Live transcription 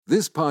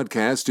This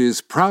podcast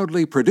is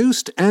proudly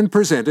produced and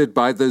presented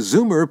by the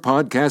Zoomer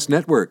Podcast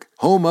Network,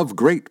 home of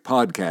great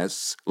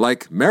podcasts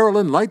like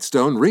Marilyn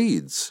Lightstone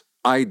Reads,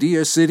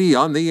 Idea City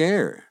on the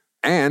Air,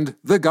 and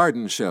The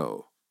Garden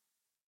Show.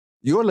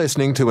 You're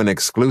listening to an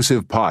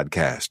exclusive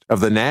podcast of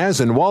the Naz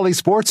and Wally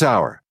Sports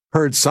Hour,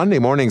 heard Sunday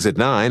mornings at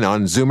 9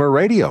 on Zoomer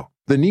Radio,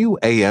 the new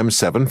AM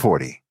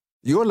 740.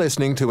 You're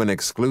listening to an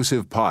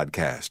exclusive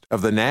podcast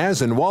of the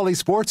Naz and Wally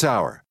Sports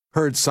Hour,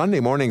 heard Sunday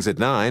mornings at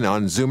 9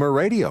 on Zoomer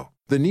Radio,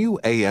 the new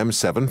AM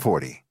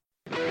 740.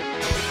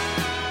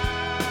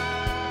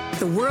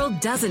 The world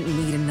doesn't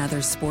need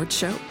another sports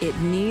show. It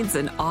needs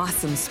an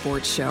awesome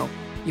sports show.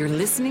 You're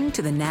listening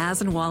to the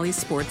Naz and Wally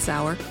Sports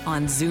Hour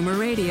on Zoomer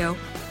Radio.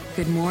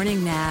 Good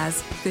morning,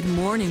 Naz. Good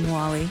morning,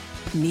 Wally.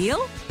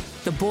 Neil,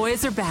 the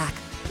boys are back.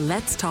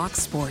 Let's talk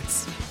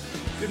sports.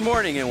 Good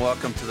morning and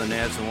welcome to the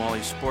Naz and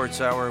Wally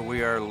Sports Hour.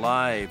 We are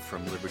live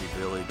from Liberty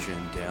Village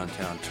in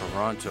downtown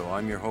Toronto.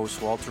 I'm your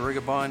host, Walter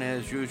Rigabon.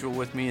 As usual,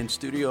 with me in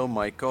studio,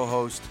 my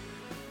co-host,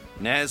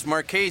 Naz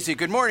Marchese.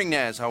 Good morning,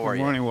 Naz. How are you?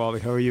 Good morning, Wally.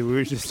 How are you? We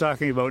were just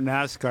talking about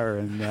NASCAR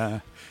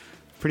and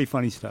pretty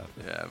funny stuff.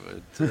 Yeah,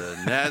 but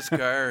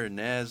NASCAR,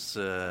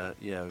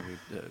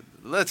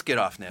 let's get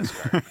off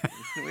NASCAR.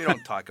 We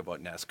don't talk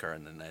about NASCAR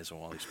in the Naz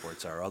and Wally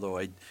Sports Hour, although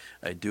I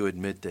do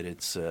admit that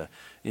it's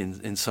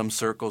in some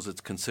circles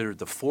it's considered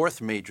the fourth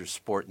major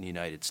sport in the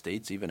United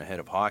States, even ahead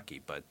of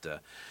hockey, but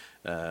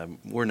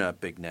we're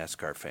not big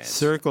NASCAR fans.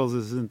 Circles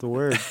isn't the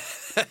word.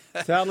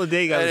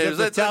 Talladega. I was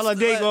at the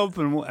Talladega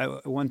Open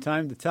one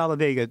time, the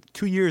Talladega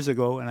 2 years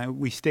ago, and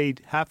we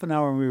stayed half an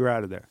hour and we were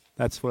out of there.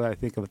 That's what I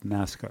think of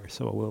NASCAR,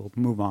 so we'll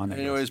move on.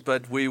 Anyways,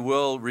 but we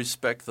will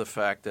respect the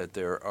fact that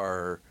there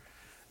are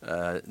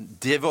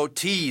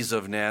devotees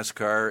of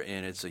NASCAR,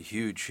 and it's a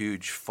huge,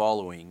 huge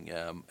following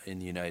in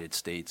the United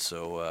States.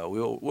 So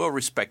we'll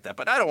respect that.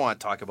 But I don't want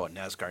to talk about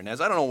NASCAR,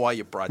 Naz. I don't know why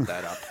you brought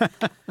that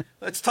up.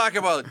 Let's talk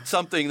about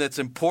something that's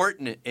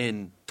important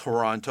in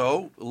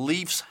Toronto,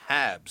 Leafs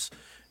Habs.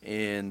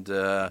 And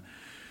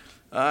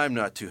I'm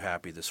not too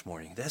happy this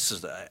morning.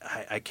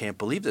 I can't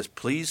believe this.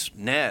 Please,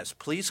 Naz,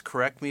 please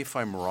correct me if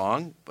I'm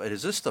wrong, but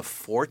is this the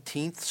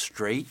 14th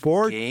straight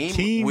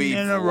game we've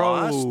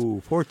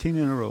lost? 14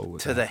 in a row.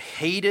 To the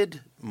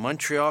hated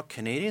Montreal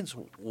Canadiens?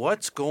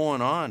 What's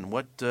going on?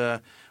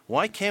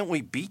 Why can't we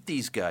beat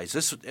these guys?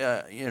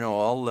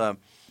 The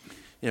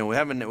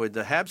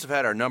Habs have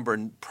had our number,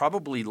 and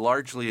probably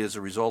largely as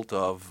a result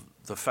of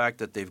the fact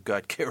that they've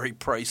got Carey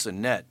Price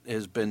in net.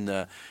 He's been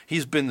the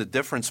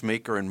difference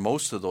maker in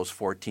most of those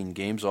 14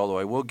 games. Although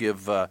I will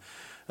give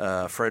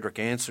Frederick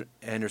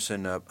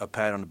Anderson a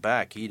pat on the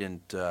back. He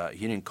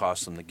didn't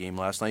cost them the game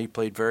last night. He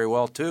played very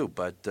well too.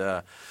 But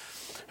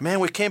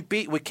man, we can't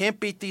beat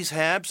these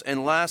Habs.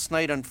 And last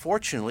night,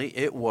 unfortunately,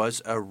 it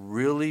was a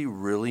really,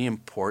 really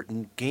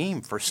important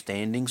game for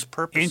standings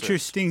purposes.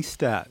 Interesting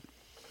stat.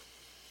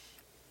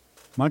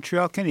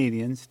 Montreal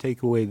Canadiens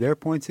take away their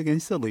points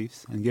against the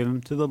Leafs and give them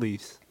to the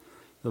Leafs.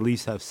 The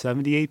Leafs have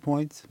 78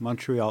 points.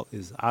 Montreal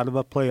is out of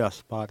a playoff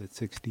spot at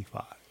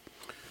 65.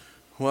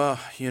 Well,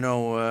 that's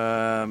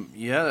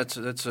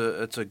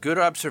a good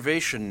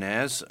observation,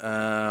 Naz.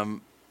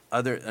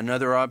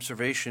 Another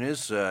observation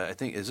is, I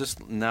think, is this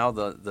now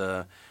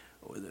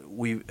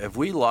we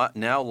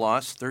now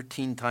lost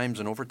 13 times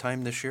in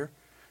overtime this year?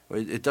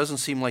 It doesn't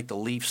seem like the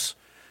Leafs.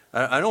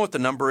 I don't know what the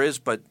number is,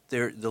 but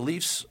the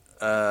Leafs.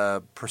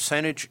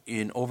 Percentage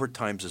in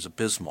overtimes is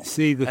abysmal.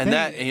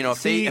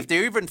 If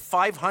they're even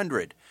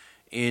 500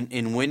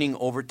 in winning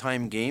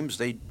overtime games,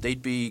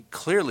 they'd be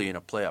clearly in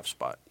a playoff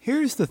spot.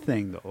 Here's the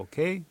thing, though.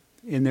 Okay,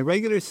 in the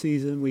regular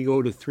season, we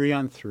go to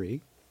 3-on-3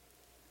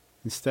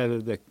 instead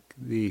of the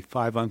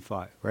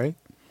 5-on-5, right?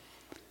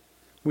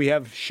 We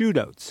have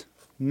shootouts.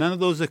 None of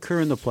those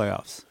occur in the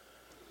playoffs,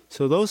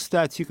 so those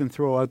stats you can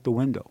throw out the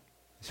window.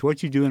 It's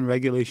what you do in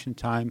regulation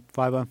time,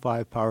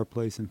 5-on-5 power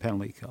plays and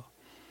penalty kill.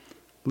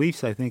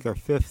 Leafs, I think, are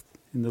fifth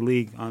in the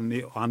league on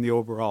the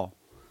overall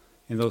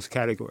in those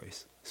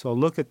categories. So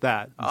look at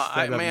that.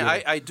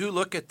 I do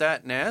look at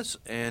that, Naz,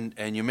 and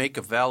you make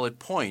a valid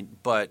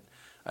point. But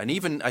I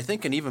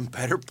think an even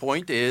better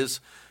point is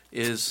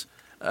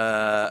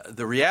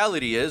the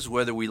reality is,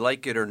 whether we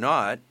like it or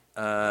not,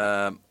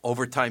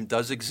 overtime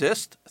does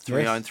exist,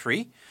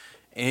 3-on-3,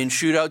 and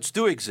shootouts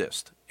do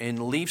exist.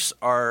 And Leafs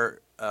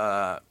are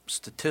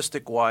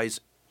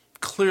statistic-wise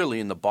clearly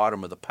in the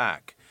bottom of the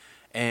pack,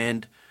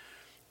 and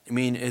I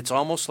mean, it's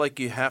almost like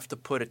you have to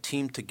put a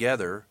team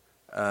together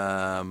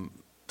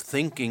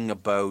thinking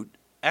about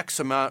X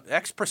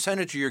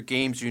percentage of your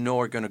games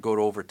are going to go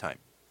to overtime.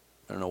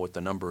 I don't know what the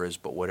number is,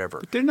 but whatever.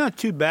 But they're not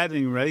too bad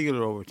in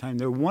regular overtime.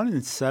 They're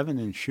 1-7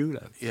 in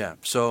shootouts. Yeah,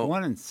 so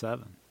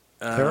 1-7.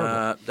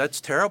 Terrible. That's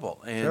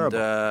terrible. And terrible.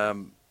 I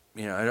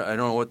don't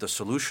know what the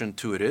solution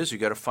to it is. You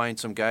got to find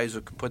some guys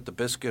who can put the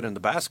biscuit in the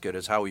basket,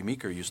 as Howie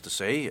Meeker used to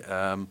say.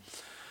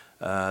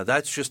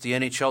 That's just the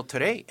NHL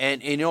today.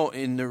 And,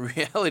 and the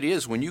reality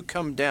is when you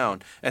come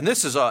down, and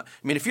this is,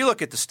 if you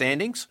look at the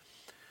standings,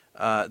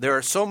 there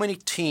are so many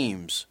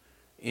teams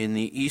in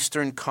the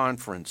Eastern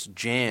Conference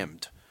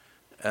jammed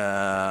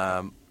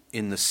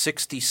in the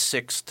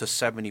 66 to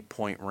 70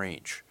 point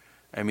range.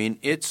 I mean,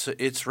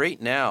 it's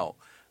right now,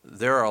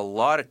 there are a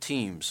lot of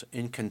teams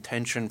in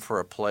contention for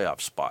a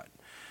playoff spot.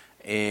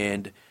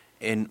 And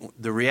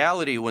the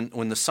reality,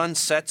 when the sun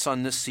sets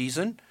on this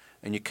season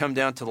and you come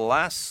down to the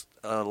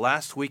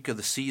last week of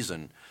the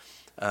season,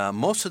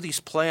 most of these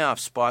playoff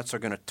spots are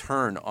going to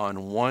turn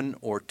on 1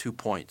 or 2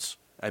 points.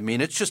 I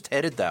mean, it's just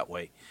headed that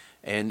way.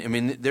 And, I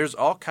mean, there's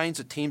all kinds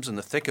of teams in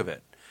the thick of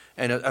it.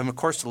 And of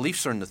course, the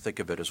Leafs are in the thick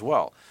of it as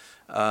well.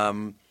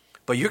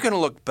 But you're going to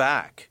look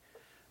back.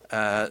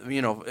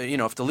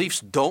 If the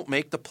Leafs don't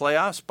make the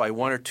playoffs by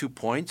 1 or 2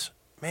 points,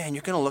 man,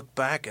 you're going to look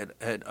back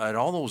at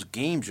all those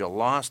games you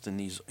lost in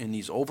these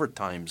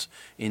overtimes,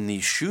 in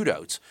these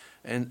shootouts,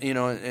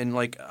 and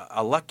like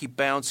a lucky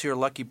bounce here, a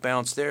lucky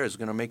bounce there is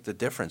going to make the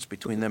difference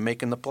between them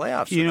making the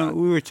playoffs.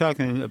 We were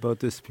talking about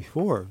this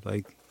before.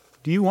 Like,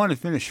 do you want to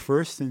finish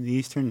first in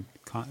the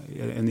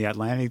in the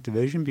Atlantic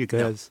Division?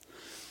 Because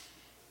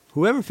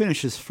whoever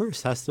finishes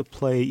first has to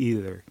play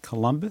either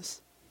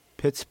Columbus,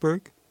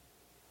 Pittsburgh,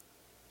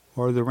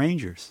 or the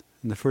Rangers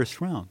in the first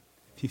round.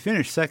 If you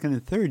finish second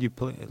and third, you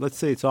play. Let's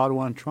say it's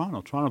Ottawa and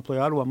Toronto. Toronto play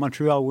Ottawa.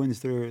 Montreal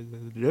wins the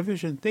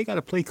division. They got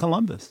to play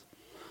Columbus,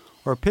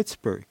 or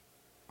Pittsburgh,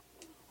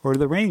 or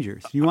the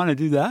Rangers. You want to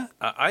do that?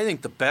 I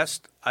think the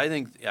best. I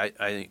think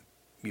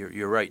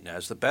you're right,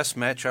 Naz. The best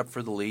matchup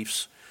for the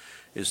Leafs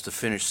is to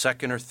finish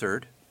second or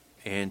third,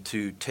 and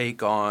to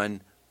take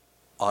on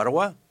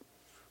Ottawa,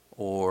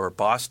 or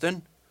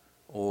Boston,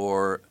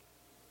 or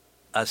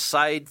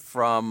aside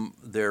from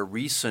their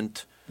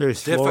recent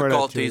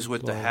difficulties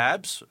with the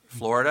Habs,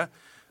 Florida.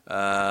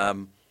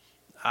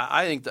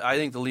 I think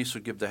the Leafs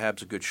would give the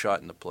Habs a good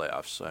shot in the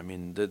playoffs. I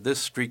mean, this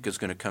streak is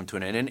going to come to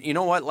an end. And you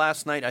know what?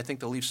 Last night, I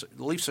think the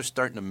Leafs are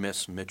starting to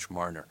miss Mitch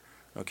Marner.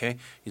 Okay,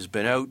 he's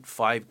been out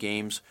 5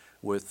 games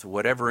with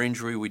whatever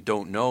injury we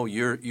don't know.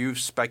 You've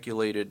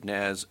speculated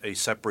as a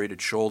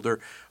separated shoulder.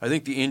 I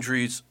think the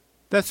injuries.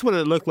 That's what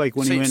it looked like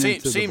when he went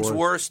into the seems board.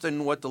 worse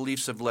than what the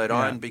Leafs have let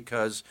on,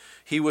 because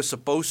he was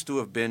supposed to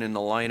have been in the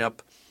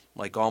lineup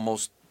like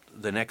almost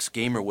the next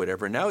game or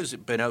whatever. Now he's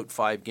been out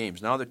 5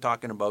 games. Now they're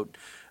talking about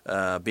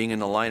being in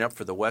the lineup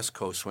for the West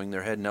Coast swing.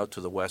 They're heading out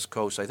to the West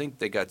Coast. I think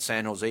they got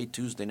San Jose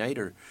Tuesday night,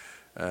 or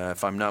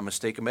if I'm not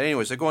mistaken. But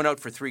anyways, they're going out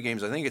for 3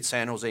 games. I think it's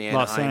San Jose, Anaheim,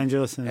 Los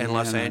Angeles, and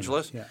Los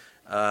Angeles. Yeah.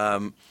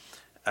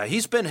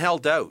 He's been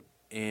held out.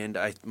 And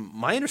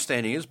my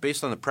understanding is,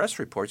 based on the press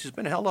reports, he's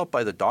been held out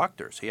by the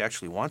doctors. He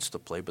actually wants to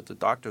play, but the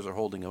doctors are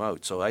holding him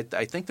out. So I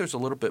think there's a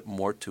little bit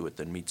more to it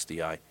than meets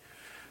the eye.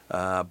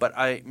 But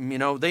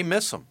they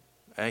miss him.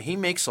 He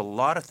makes a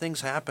lot of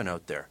things happen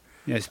out there.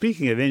 Yeah.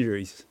 Speaking of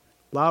injuries,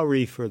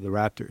 Lowry for the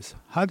Raptors.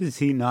 How does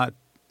he not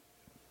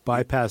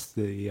bypass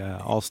the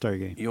All-Star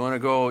game? You want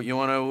to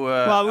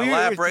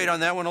elaborate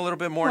on that one a little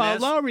bit more,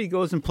 Naz? Lowry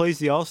goes and plays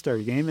the All-Star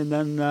game, and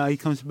then he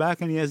comes back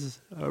and he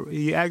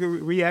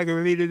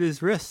re-aggravated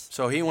his wrist.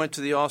 So he went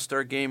to the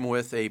All-Star game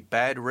with a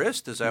bad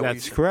wrist? Is that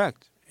That's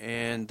correct.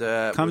 And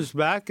comes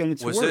back and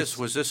it's worse.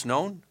 Was this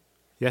known?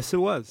 Yes, it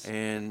was.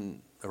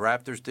 And the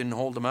Raptors didn't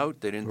hold him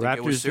out? They didn't think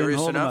it was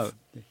serious enough?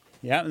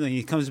 Yeah, and then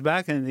he comes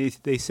back and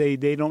they say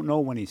they don't know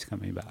when he's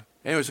coming back.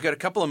 Anyways, we've got a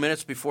couple of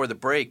minutes before the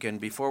break,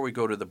 and before we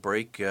go to the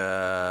break, you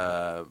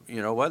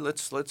know what?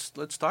 Let's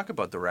talk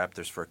about the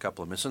Raptors for a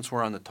couple of minutes. Since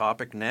we're on the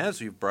topic,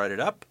 Naz, you've brought it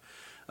up.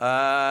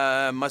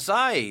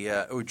 Masai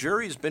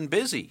Ujiri's been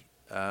busy.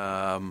 2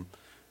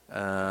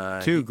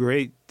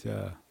 great. He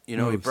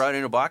brought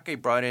in Ibaka. He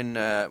brought in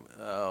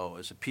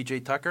is it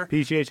PJ Tucker?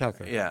 PJ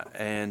Tucker. Yeah,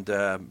 and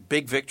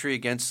big victory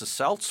against the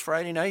Celts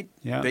Friday night.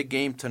 Yeah. Big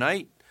game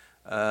tonight.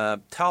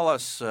 Tell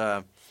us.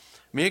 You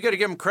got to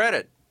give him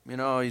credit.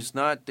 He's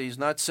not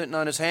sitting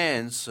on his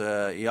hands.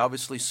 He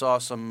obviously saw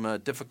some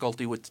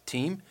difficulty with the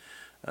team,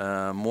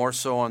 more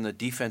so on the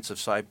defensive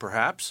side,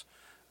 perhaps.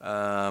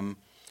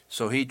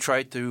 So he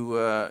tried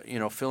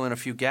to, fill in a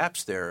few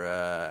gaps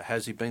there.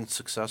 Has he been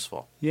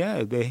successful?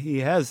 Yeah, he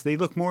has. They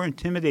look more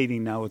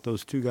intimidating now with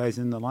those 2 guys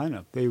in the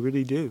lineup. They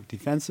really do,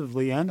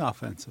 defensively and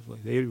offensively.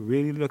 They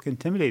really look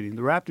intimidating.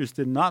 The Raptors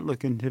did not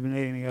look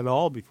intimidating at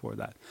all before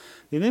that.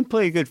 They didn't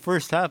play a good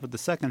first half, but the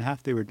second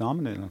half they were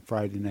dominant on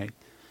Friday night.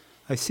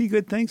 I see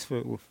good things for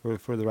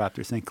the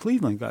Raptors. And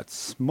Cleveland got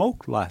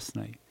smoked last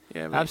night.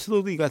 Yeah,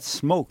 absolutely got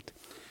smoked.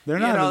 They're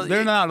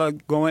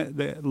not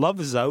going. Love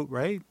is out,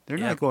 right? They're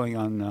not going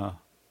on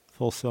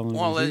full cylinders.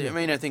 Well, either.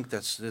 I think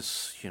that's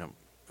this.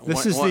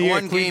 This is the year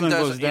one game Cleveland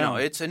goes down.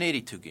 It's an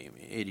 82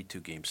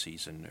 game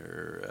season,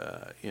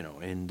 or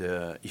and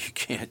you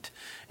can't.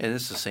 And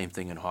it's the same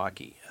thing in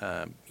hockey.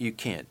 You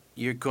can't.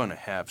 You're going to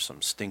have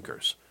some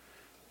stinkers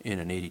in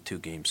an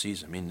 82-game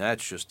season. I mean,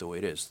 that's just the way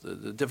it is.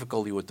 The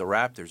difficulty with the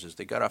Raptors is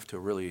they got off to a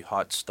really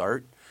hot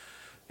start,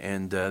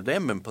 and they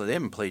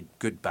haven't played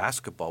good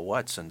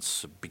basketball,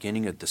 since the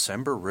beginning of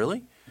December,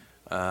 really?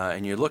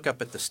 And you look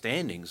up at the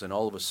standings, and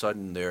all of a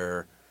sudden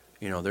they're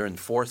They're in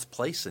fourth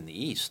place in the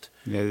East.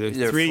 Yeah,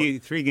 they're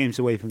three games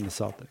away from the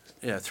Celtics.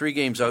 Yeah, 3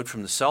 games out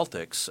from the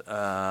Celtics.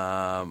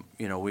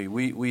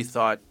 We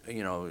thought,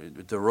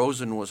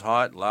 DeRozan was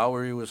hot,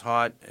 Lowry was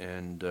hot,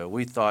 and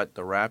we thought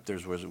the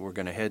Raptors were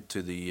going to head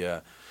to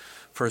the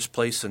first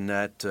place in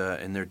that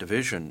in their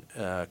division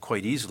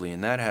quite easily,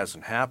 and that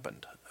hasn't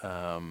happened.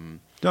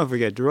 Don't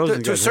forget, DeRozan got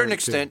hurt. To a certain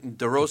extent,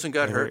 DeRozan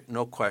got hurt,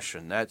 no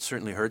question. That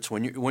certainly hurts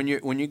when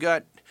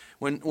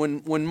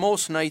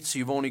most nights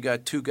you've only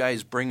got 2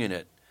 guys bringing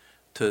it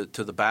to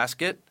the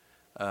basket.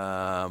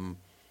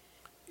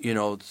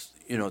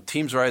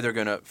 Teams are either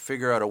going to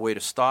figure out a way to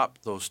stop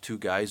those 2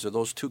 guys, or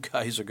those 2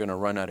 guys are going to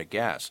run out of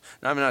gas.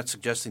 Now, I'm not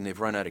suggesting they've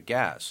run out of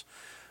gas,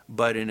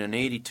 but in an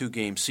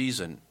 82-game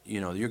season,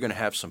 you're going to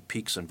have some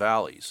peaks and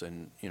valleys,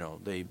 and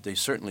they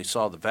certainly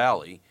saw the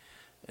valley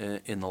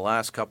in the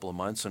last couple of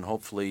months, and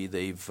hopefully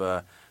they've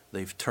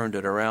turned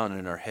it around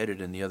and are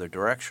headed in the other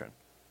direction.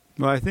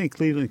 Well, I think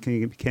Cleveland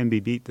can be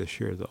beat this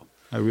year, though.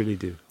 I really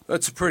do.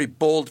 That's a pretty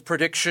bold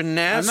prediction,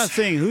 Naz. I'm not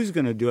saying who's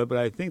going to do it, but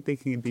I think they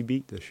can be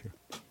beat this year.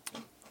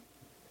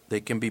 They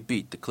can be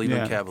beat, the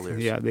Cleveland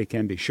Cavaliers. Yeah, they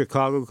can be.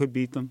 Chicago could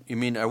beat them. You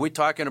mean, are we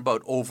talking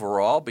about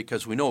overall?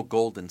 Because we know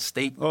Golden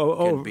State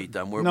can beat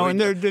them. In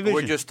their division.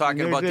 We're just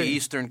talking about the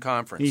Eastern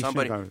Conference.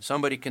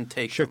 Somebody can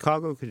take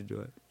Chicago them. could do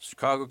it.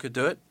 Chicago could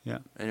do it? Yeah.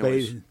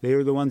 Anyways. They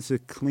were the ones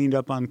that cleaned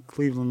up on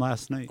Cleveland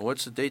last night.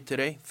 What's the date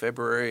today?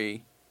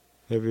 February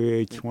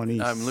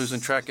 20. I'm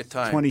losing track of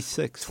time.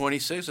 26.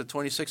 26 or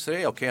 26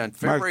 today? Okay, on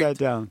February.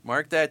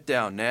 Mark that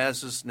down.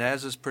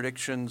 Naz's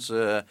predictions.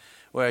 You're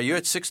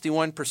at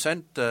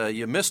 61%.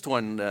 You missed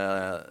one. 2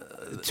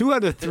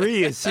 out of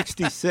 3 is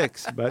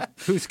 66, but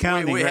who's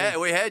counting? We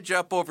had you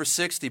up over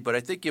 60, but I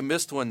think you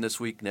missed one this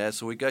week, Naz,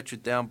 so we got you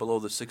down below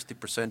the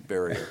 60%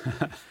 barrier.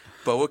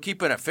 But we'll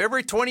keep it up.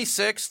 February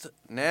 26th,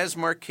 Naz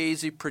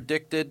Marchese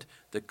predicted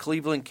the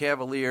Cleveland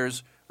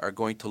Cavaliers are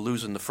going to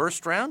lose in the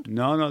first round?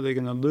 No, they're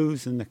going to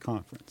lose in the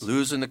conference.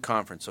 Lose in the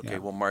conference. Okay,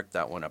 We'll mark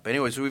that one up.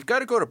 Anyways, we've got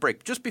to go to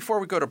break. Just before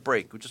we go to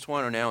break, we just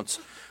want to announce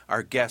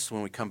our guests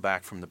when we come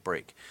back from the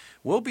break.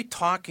 We'll be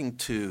talking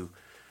to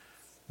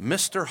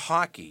Mr.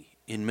 Hockey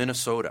in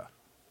Minnesota,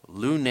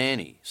 Lou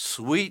Nanne.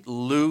 Sweet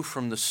Lou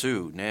from the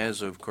Sioux.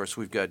 Naz, of course,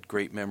 we've got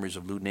great memories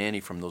of Lou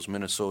Nanne from those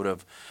Minnesota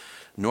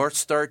North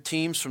Star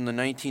teams from the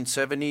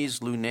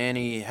 1970s. Lou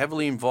Nanne,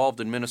 heavily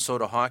involved in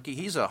Minnesota hockey.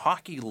 He's a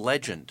hockey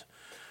legend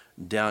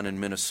down in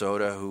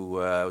Minnesota, who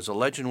was a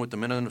legend with the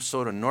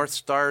Minnesota North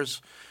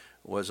Stars,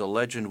 was a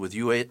legend with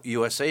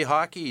USA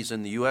Hockey. He's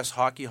in the U.S.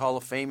 Hockey Hall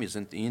of Fame. He's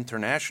in the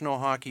International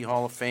Hockey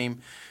Hall of Fame.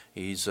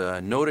 He's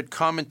a noted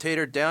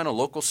commentator down, a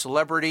local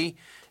celebrity,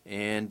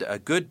 and a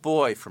good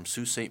boy from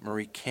Sault Ste.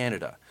 Marie,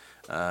 Canada.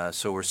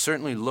 So we're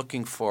certainly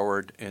looking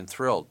forward and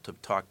thrilled to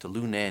talk to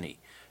Lou Nanne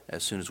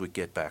as soon as we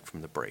get back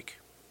from the break.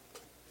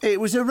 It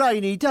was a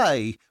rainy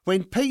day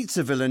when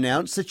Pizzaville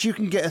announced that you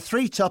can get a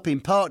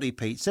 3-topping party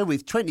pizza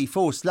with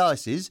 24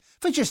 slices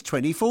for just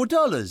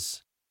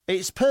 $24.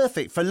 It's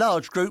perfect for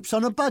large groups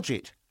on a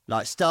budget,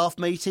 like staff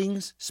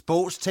meetings,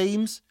 sports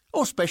teams,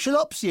 or special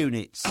ops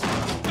units. Go,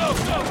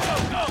 go, go,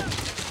 go!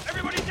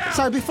 Everybody down!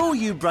 So before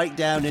you break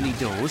down any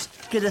doors,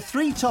 get a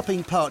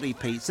 3-topping party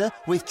pizza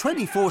with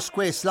 24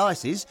 square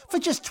slices for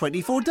just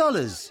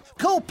 $24.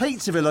 Call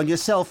Pizzaville on your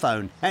cell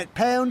phone at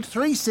pound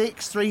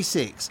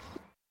 3636.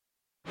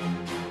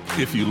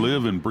 If you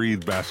live and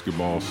breathe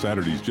basketball,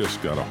 Saturday's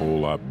just got a whole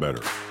lot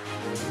better.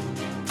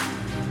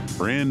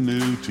 Brand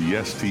new to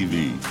Yes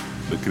TV,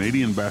 the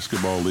Canadian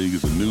Basketball League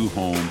is a new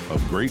home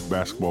of great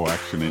basketball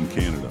action in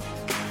Canada.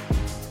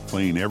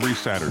 Playing every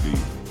Saturday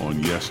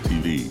on Yes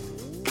TV.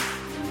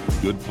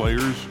 Good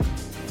players,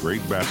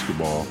 great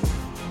basketball,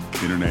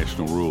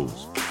 international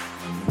rules.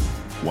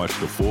 Watch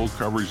the full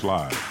coverage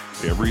live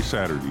every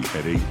Saturday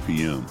at 8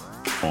 p.m.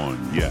 on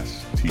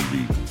Yes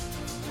TV.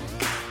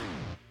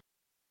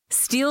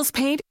 Steele's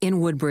Paint in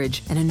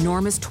Woodbridge, an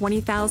enormous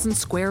 20,000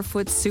 square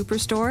foot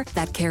superstore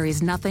that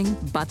carries nothing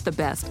but the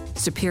best.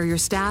 Superior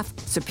staff,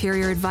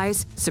 superior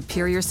advice,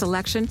 superior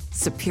selection,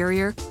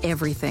 superior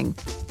everything.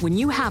 When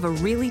you have a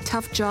really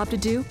tough job to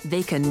do,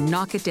 they can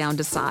knock it down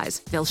to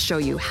size. They'll show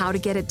you how to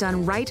get it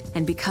done right,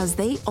 and because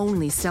they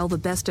only sell the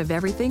best of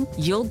everything,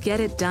 you'll get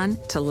it done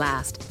to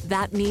last.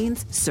 That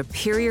means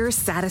superior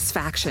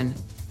satisfaction.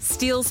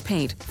 Steele's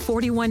Paint,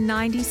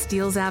 4190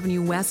 Steeles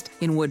Avenue West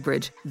in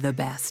Woodbridge, the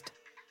best.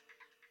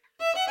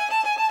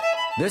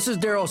 This is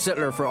Daryl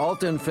Sittler for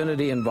Alta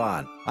Infinity in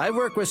Vaughan. I've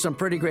worked with some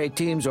pretty great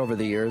teams over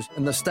the years,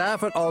 and the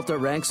staff at Alta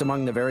ranks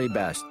among the very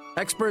best.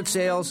 Expert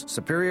sales,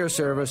 superior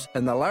service,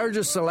 and the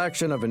largest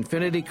selection of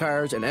Infinity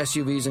cars and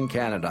SUVs in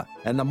Canada,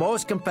 and the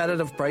most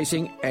competitive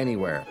pricing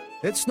anywhere.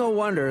 It's no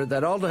wonder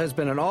that Alta has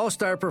been an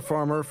all-star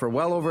performer for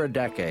well over a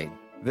decade.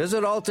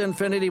 Visit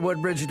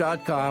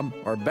AltaInfinityWoodbridge.com,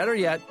 or better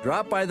yet,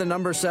 drop by the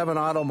number 7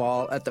 Auto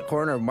Mall at the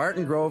corner of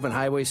Martin Grove and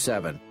Highway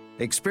 7.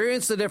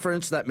 Experience the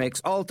difference that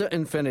makes Alta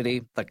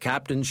Infinity the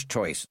captain's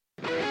choice.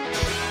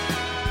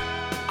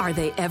 Are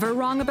they ever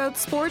wrong about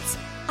sports?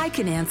 I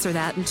can answer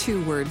that in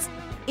 2 words.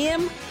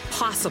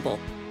 Impossible.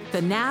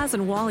 The Naz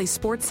and Wally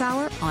Sports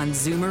Hour on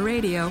Zoomer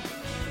Radio.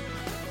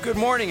 Good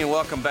morning and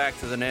welcome back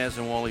to the Naz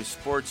Wally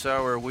Sports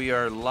Hour. We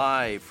are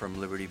live from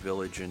Liberty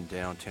Village in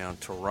downtown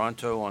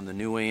Toronto on the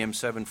new AM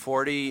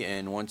 740.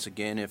 And once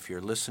again, if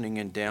you're listening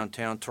in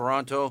downtown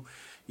Toronto,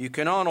 you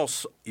can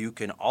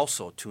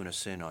also tune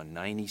us in on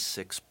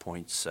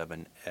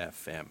 96.7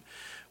 FM.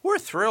 We're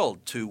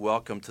thrilled to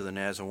welcome to the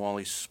Naz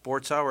Wally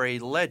Sports Hour a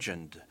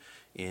legend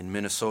in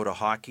Minnesota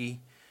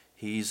hockey.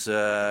 He's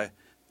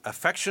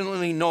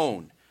affectionately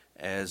known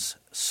as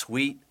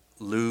Sweet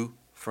Lou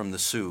from the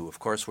Sioux. Of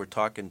course, we're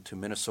talking to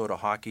Minnesota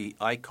hockey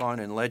icon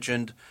and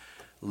legend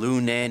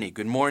Lou Nanne.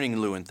 Good morning,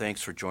 Lou, and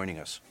thanks for joining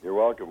us. You're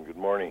welcome. Good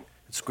morning.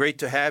 It's great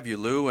to have you,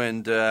 Lou,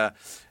 and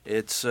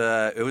it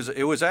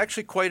was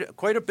actually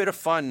quite a bit of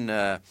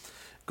fun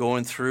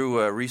going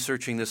through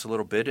researching this a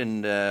little bit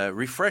and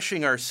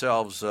refreshing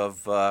ourselves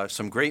of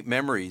some great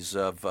memories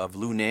of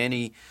Lou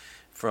Nanne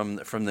from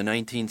the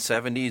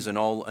 1970s and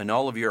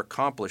all of your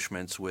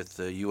accomplishments with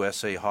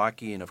USA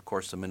Hockey and of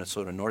course the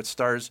Minnesota North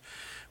Stars.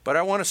 But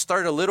I want to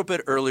start a little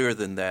bit earlier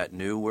than that,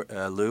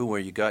 Lou, where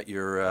you got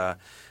your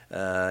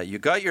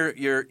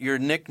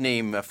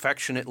nickname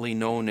affectionately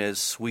known as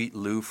Sweet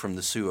Lou from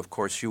the Sioux. Of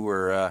course,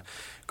 you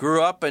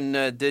grew up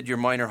and did your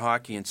minor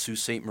hockey in Sault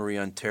Ste. Marie,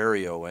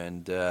 Ontario,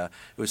 and it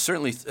was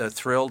certainly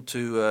thrilled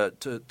to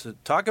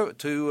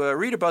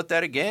read about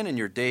that again in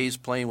your days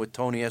playing with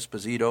Tony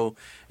Esposito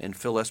and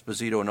Phil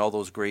Esposito and all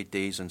those great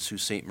days in Sault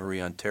Ste.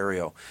 Marie,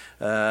 Ontario.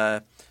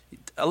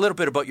 A little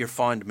bit about your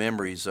fond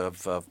memories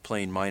of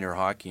playing minor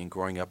hockey and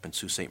growing up in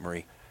Sault Ste.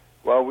 Marie.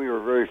 Well, we were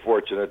very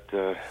fortunate.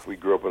 We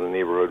grew up in a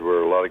neighborhood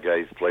where a lot of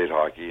guys played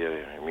hockey.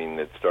 I mean,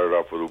 it started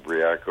off with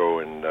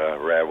Ubriaco and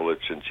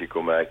Ravelich and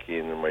Chico Mackey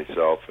and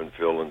myself and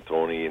Phil and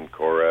Tony and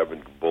Korab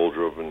and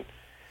Boldrov and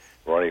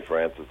Ronnie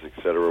Francis,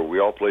 etc. We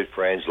all played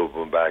for Angelo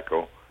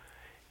Bumbaco.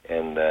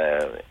 And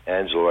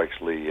Angelo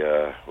actually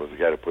was the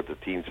guy to put the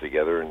teams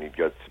together, and he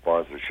got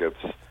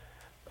sponsorships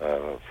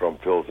from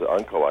Phil's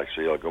uncle,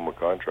 actually. Algoma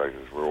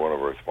Contractors were one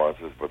of our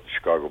sponsors, but the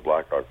Chicago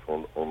Blackhawks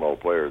own all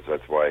players.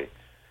 That's why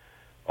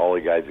all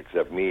the guys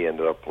except me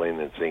ended up playing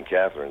in St.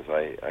 Catharines.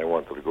 I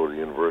wanted to go to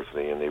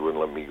university, and they wouldn't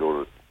let me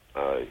go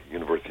to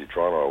University of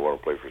Toronto. I wanted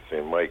to play for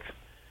St. Mike's.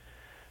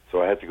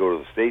 So I had to go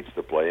to the States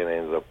to play, and I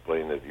ended up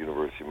playing at the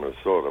University of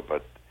Minnesota.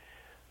 But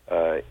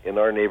in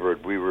our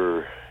neighborhood, we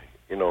were,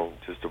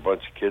 just a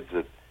bunch of kids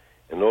that,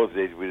 in those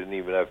days, we didn't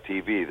even have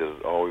TV.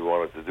 All we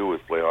wanted to do was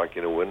play hockey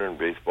in the winter and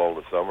baseball in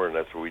the summer, and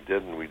that's what we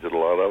did, and we did a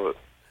lot of it.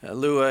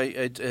 Lou,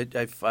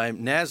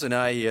 Naz and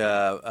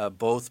I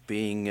both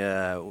being we've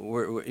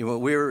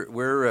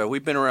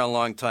been around a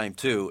long time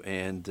too,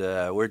 and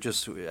we're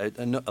just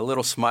a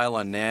little smile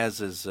on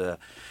Naz's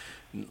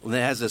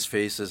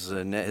face.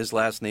 His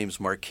last name's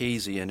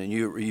Marchese, and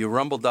you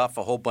rumbled off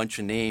a whole bunch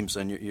of names,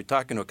 and you're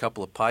talking to a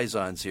couple of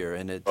paisans here,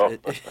 and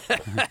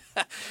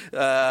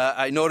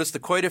I noticed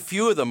that quite a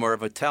few of them are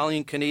of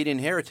Italian-Canadian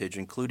heritage,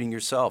 including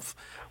yourself.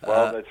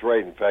 Well, that's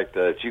right. In fact,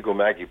 Chico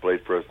Mackey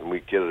played for us, and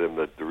we kidded him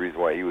that the reason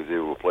why he was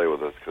able to play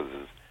with us because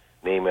his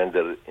name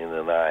ended in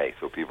an I,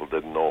 so people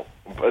didn't know.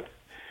 But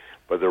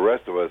the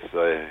rest of us,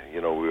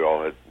 we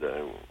all had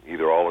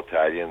either all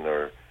Italian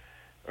or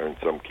in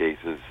some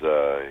cases,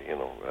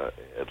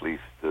 at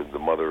least the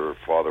mother or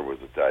father was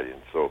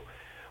Italian. So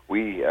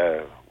we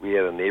had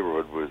a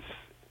neighborhood was,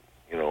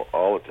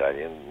 all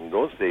Italian. In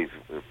those days,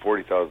 there were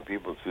 40,000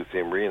 people in Sault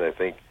Ste. Marie, and I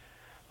think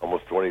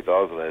almost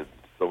 20,000 had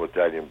some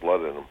Italian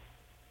blood in them.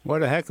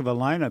 What a heck of a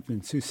lineup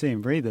in Sault Ste.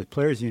 Marie. The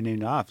players you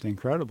named off,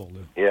 incredible,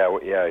 Lou. Yeah.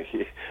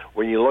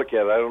 When you look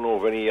at it, I don't know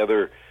of any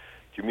other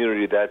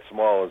community that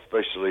small,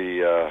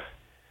 especially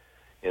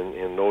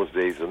in those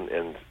days,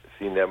 and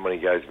seeing that many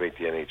guys make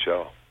the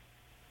NHL.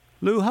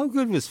 Lou, how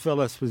good was Phil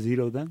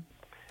Esposito then?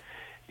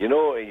 You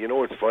know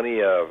what's funny?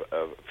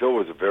 Phil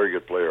was a very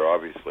good player,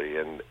 obviously,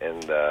 and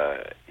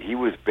he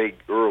was big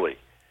early,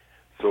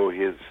 so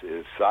his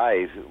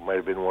size might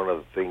have been one of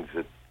the things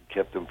that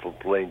kept him from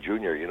playing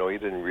junior. He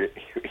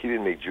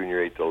didn't make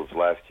junior A till his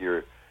last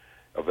year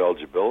of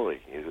eligibility.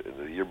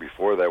 The year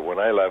before that, when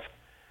I left,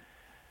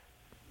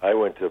 I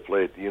went to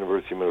play at the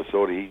University of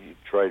Minnesota. He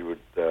tried with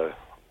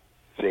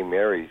St.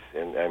 Mary's,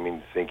 and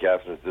St.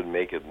 Catharines didn't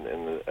make it,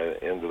 and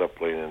ended up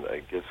playing in, I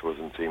guess it was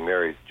in St.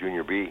 Mary's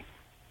Junior B.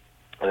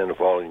 And then the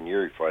following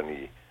year, he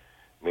finally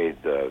made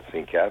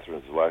St.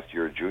 Catharines the last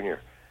year of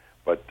junior.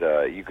 But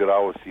you could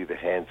always see the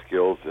hand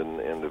skills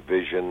and the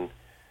vision.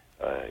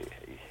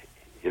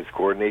 His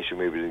coordination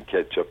maybe didn't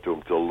catch up to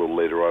him till a little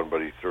later on,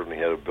 but he certainly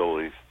had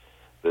abilities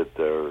that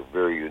are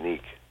very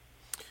unique.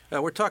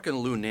 We're talking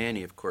Lou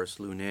Nanne, of course.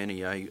 Lou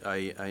Nanne.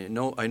 I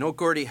know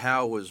Gordie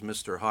Howe was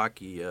Mr.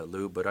 Hockey,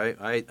 Lou, but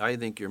I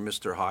think you're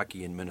Mr.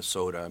 Hockey in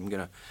Minnesota. I'm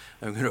gonna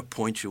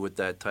appoint you with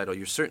that title.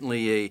 You're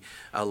certainly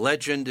a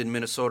legend in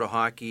Minnesota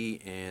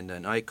hockey and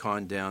an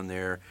icon down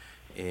there.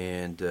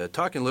 And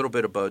talking a little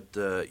bit about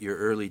your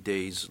early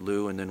days,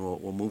 Lou, and then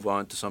we'll move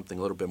on to something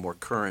a little bit more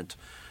current.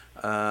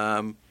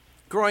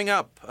 Growing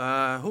up,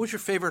 who was your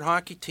favorite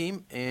hockey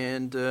team,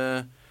 and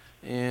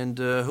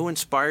who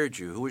inspired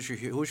you? Who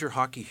was your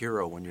hockey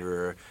hero when you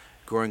were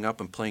growing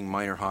up and playing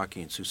minor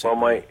hockey in Sault Ste. Well,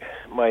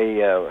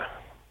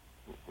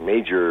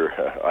 major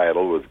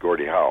idol was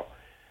Gordie Howe.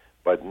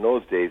 But in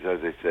those days, as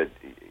I said,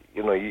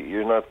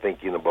 you're not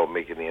thinking about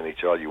making the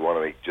NHL. You want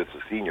to make just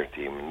a senior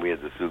team, and we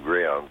had the Sioux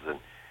Greyhounds,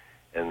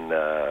 and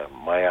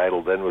my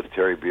idol then was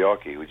Terry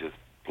Biocchi, who just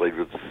played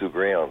with the Sioux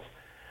Greyhounds.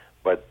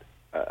 But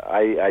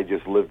I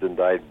just lived and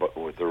died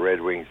with the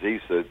Red Wings. They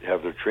used to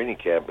have their training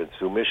camp in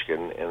Sioux,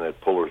 Michigan, and at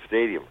Puller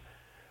Stadium.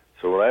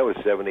 So when I was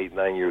 7, 8,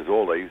 9 years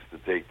old, I used to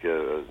take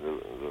the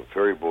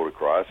ferry boat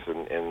across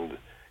and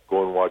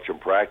go and watch them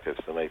practice.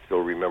 And I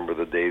still remember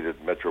the day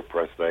that Metro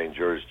Presta and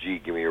George G.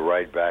 give me a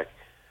ride back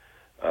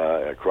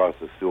across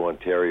the Sioux,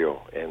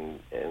 Ontario.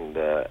 And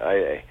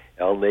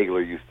Al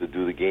Nagler used to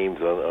do the games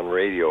on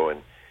radio,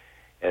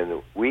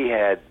 and we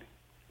had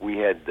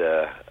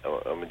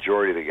a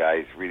majority of the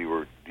guys really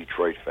were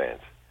Detroit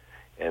fans.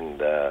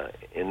 And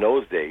in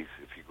those days,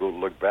 if you go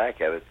look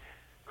back at it,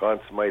 Conn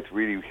Smythe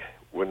really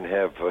wouldn't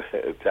have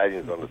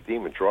Italians on the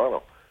team in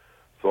Toronto.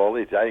 So all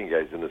the Italian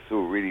guys in the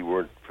Sioux really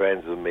weren't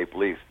fans of the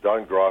Maple Leafs.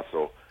 Don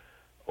Grosso,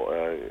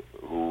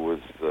 who was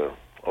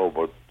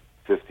about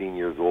 15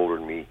 years older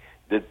than me,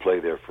 did play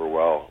there for a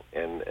while.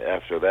 And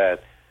after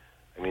that,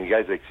 I mean,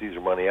 guys like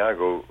Cesar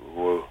Maniago,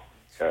 who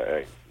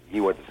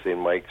he went to St.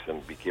 Mike's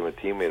and became a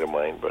teammate of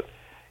mine. But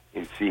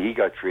you see, he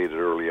got traded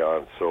early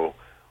on. So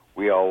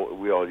we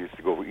all used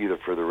to go either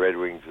for the Red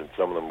Wings, and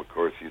some of them, of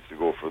course, used to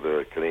go for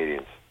the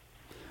Canadians.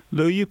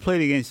 Lou, you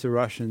played against the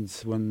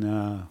Russians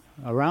when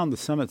around the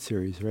Summit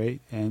Series, right?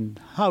 And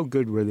how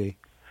good were they?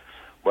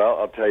 Well,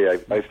 I'll tell you,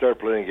 I started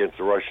playing against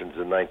the Russians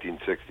in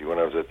 1960 when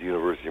I was at the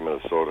University of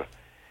Minnesota.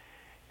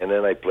 And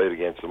then I played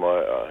against them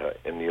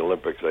in the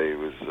Olympics. I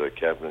was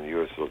captain of the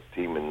U.S.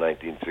 team in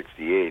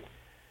 1968.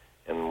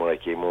 And when I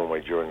came home, I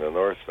joined the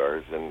North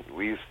Stars. And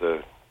we used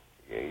to,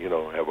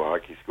 have a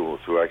hockey school.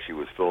 So actually it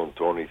was Phil and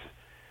Tony's.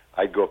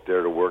 I'd go up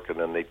there to work, and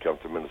then they'd come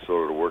to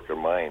Minnesota to work on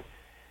mine.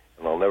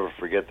 And I'll never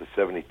forget the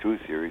 72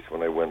 series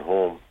when I went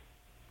home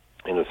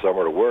in the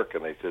summer to work,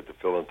 and I said to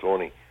Phil and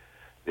Tony,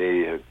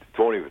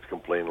 Tony was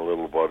complaining a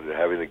little about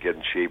having to get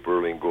in shape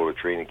early and go to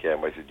training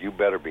camp. I said, you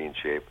better be in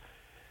shape.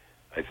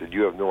 I said,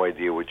 you have no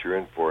idea what you're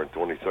in for. And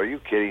Tony said, are you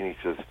kidding? He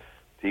says,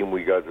 team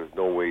we got, there's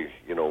no way,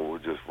 we'll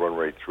just run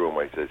right through them.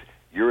 I said,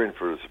 you're in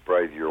for the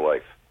surprise of your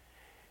life.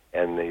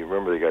 And they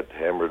remember they got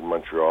hammered in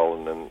Montreal,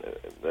 and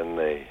then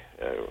they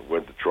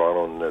went to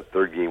Toronto, and the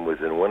third game was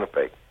in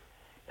Winnipeg.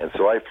 And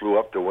so I flew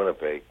up to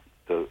Winnipeg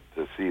to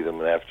see them,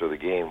 and after the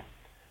game,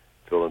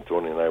 Phil and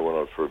Tony and I went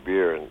out for a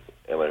beer, and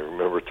I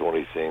remember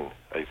Tony saying,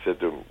 I said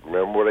to him,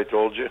 remember what I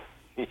told you?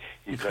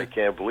 He said, I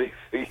can't believe,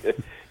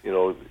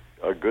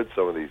 how good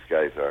some of these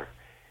guys are.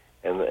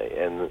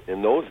 And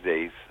in those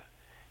days,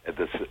 at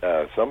the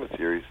Summit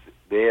Series,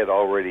 they had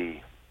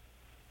already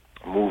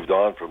moved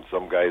on from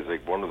some guys.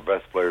 Like one of the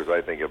best players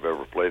I think I've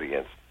ever played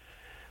against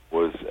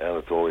was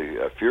Anatoly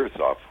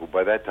Firsov, who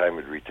by that time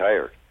had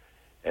retired.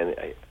 And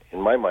in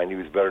my mind, he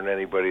was better than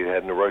anybody that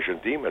had in the Russian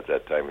team at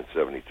that time in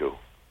 72.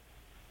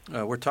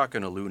 We're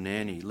talking to Lou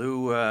Nanne.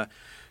 Lou,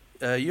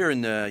 you're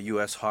in the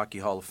U.S. Hockey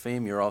Hall of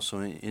Fame. You're also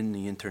in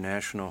the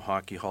International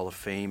Hockey Hall of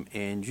Fame,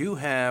 and you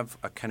have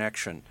a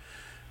connection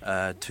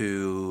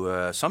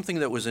to something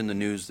that was in the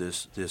news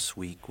this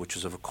week, which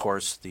is, of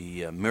course,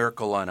 the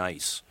Miracle on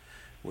Ice,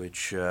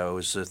 which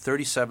was the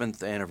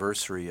 37th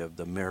anniversary of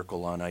the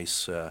Miracle on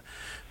Ice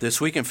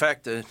this week. In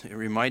fact, it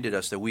reminded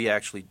us that we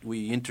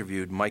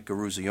interviewed Mike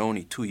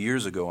Eruzione 2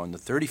 years ago on the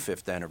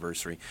 35th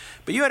anniversary.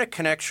 But you had a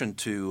connection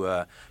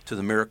to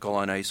the Miracle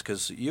on Ice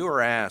because you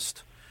were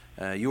asked,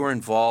 you were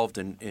involved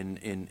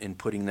in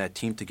putting that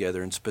team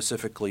together, and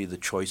specifically the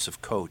choice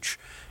of coach.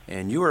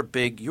 And you were a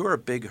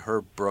big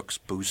Herb Brooks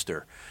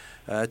booster.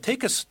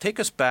 Take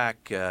us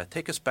back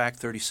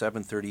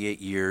 37,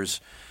 38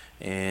 years.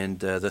 And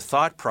the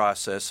thought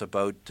process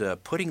about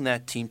putting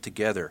that team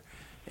together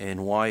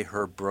and why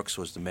Herb Brooks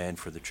was the man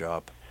for the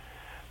job.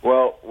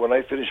 Well, when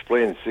I finished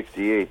playing in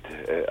 68,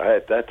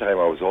 at that time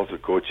I was also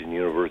coaching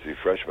university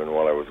freshmen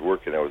while I was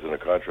working. I was in a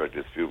contract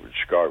dispute with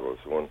Chicago.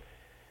 So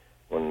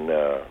when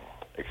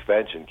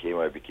expansion came,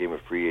 I became a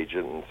free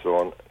agent and so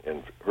on.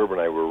 And Herb and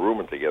I were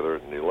rooming together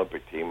in the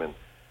Olympic team. And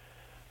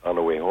on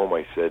the way home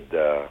I said,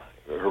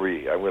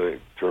 Herbie, I'm going to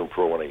turn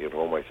pro when I get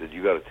home. I said,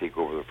 you got to take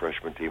over the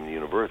freshman team in the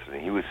university.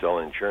 And he was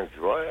selling insurance. He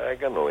said, well, I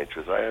got no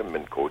interest. I haven't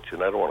been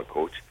coaching. I don't want to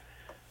coach.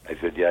 I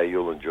said, yeah,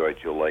 you'll enjoy it.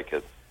 You'll like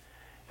it.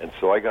 And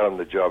so I got him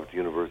the job at the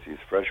university as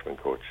freshman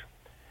coach.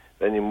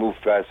 Then you move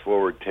fast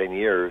forward 10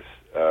 years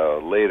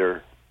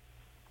later,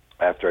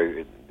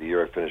 after the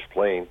year I finished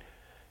playing,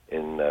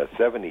 in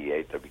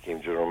 78, I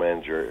became general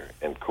manager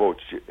and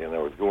coach, and I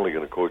was only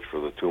going to coach for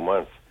the 2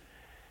 months.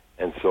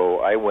 And so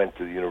I went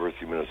to the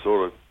University of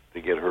Minnesota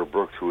to get Herb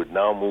Brooks, who had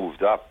now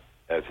moved up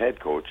as head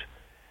coach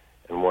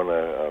and won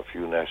a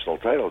few national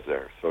titles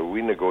there. So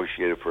we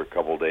negotiated for a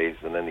couple of days,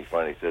 and then he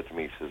finally said to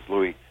me, he says,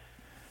 Louis,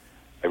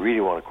 I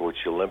really want to coach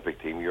the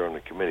Olympic team. You're on the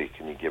committee.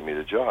 Can you give me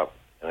the job?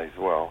 And I said,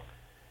 well,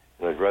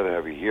 I'd rather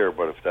have you here,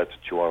 but if that's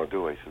what you want to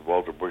do. I said,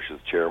 Walter Bush is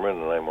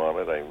chairman, and I'm on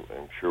it.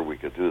 I'm sure we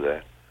could do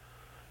that.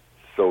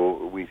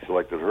 So we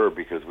selected Herb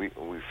because we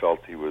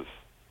felt he was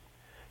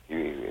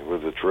he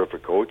was a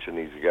terrific coach, and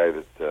he's a guy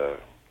that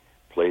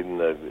played in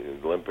the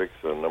Olympics,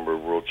 a number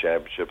of world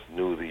championships,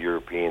 knew the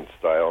European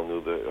style,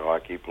 knew the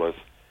hockey. Plus,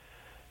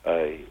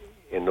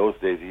 in those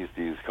days, he used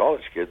to use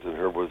college kids, and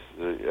Herb was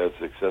as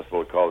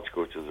successful a college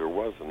coach as there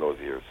was in those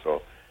years.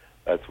 So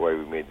that's why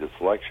we made the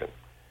selection.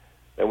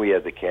 Then we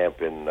had the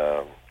camp in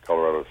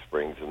Colorado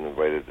Springs and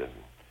invited,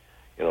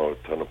 a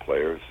ton of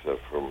players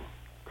from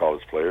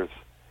college players.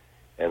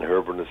 And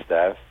Herb and the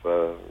staff,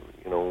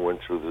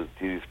 went through the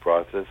tedious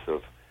process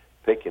of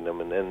picking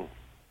them, and then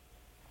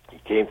he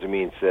came to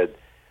me and said,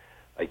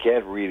 I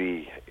can't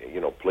really,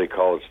 play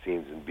college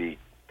teams and be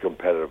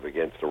competitive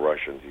against the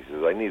Russians. He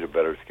says, I need a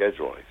better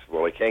schedule. I said,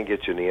 well, I can't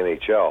get you in the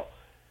NHL,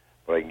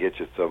 but I can get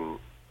you some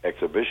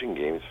exhibition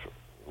games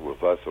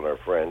with us and our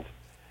friends.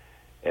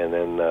 And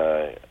then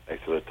I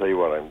said, I'll tell you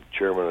what, I'm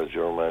chairman of the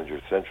General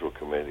Manager Central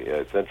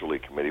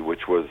League Committee,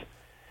 which was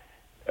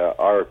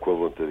our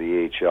equivalent to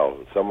the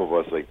AHL. Some of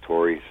us, like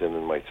Torrey,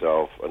 Sinden,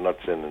 myself, not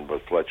Sinden,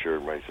 but Fletcher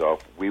and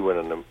myself, we went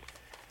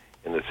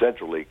in the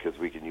Central League because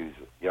we can use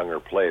younger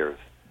players.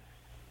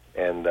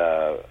 And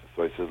so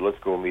I said, let's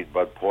go meet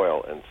Bud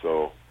Poyle. And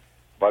so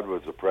Bud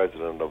was the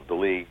president of the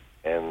league,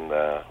 and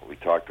we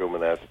talked to him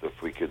and asked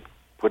if we could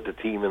put the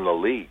team in the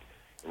league,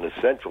 in the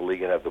Central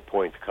League, and have the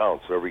points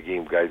count. So every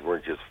game, guys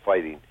weren't just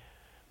fighting,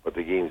 but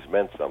the games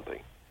meant something.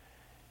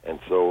 And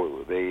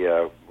so they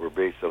were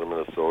based out of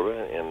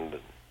Minnesota and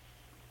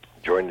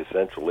joined the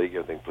Central League.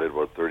 I think played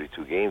about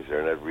 32 games there,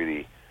 and that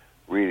really,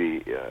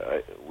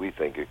 we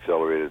think,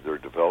 accelerated their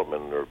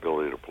development and their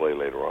ability to play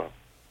later on.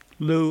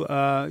 Lou,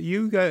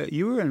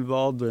 you were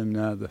involved in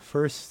the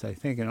first, I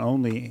think, and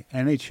only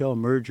NHL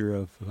merger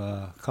of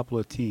a couple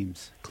of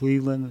teams,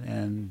 Cleveland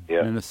and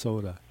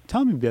Minnesota.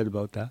 Tell me a bit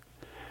about that.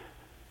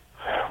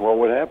 Well,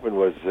 what happened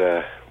was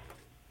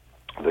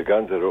the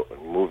Guns had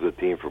moved the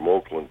team from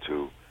Oakland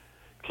to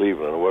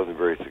Cleveland. It wasn't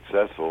very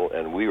successful,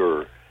 and we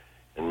were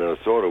in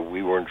Minnesota.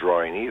 We weren't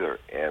drawing either,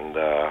 and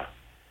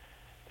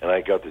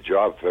I got the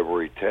job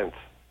February 10th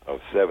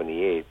of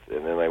 '78,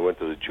 and then I went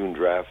to the June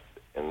draft,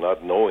 and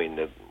not knowing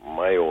that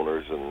my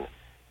owners and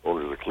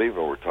owners of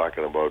Cleveland were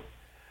talking about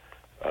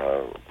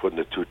putting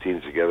the two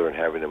teams together and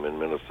having them in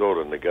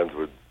Minnesota, and the Guns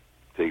would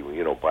take,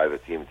 buy the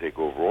team and take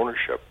over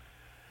ownership.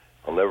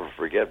 I'll never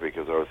forget,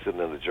 because I was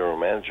sitting in the general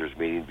managers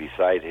meeting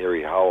beside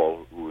Harry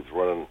Howell, who was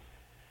running.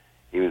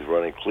 He was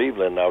running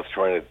Cleveland, and I was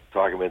trying to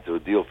talk him into a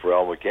deal for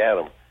Al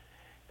McAdam.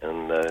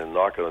 And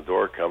knock on the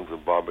door comes,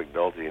 and Bob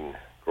McNulty and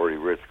Gordy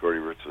Ritz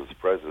was the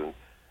president,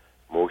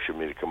 motioned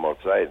me to come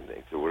outside. And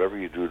they said, whatever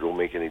you do, don't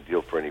make any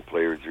deal for any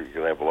players. You're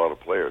going to have a lot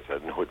of players. I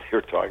didn't know what they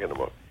were talking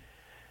about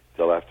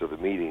until after the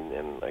meeting.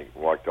 And I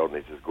walked out,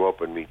 and they said, go up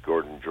and meet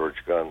Gordon and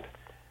George Gund,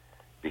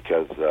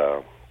 because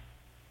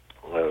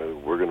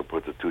we're going to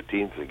put the two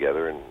teams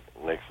together. And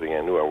next thing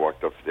I knew, I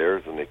walked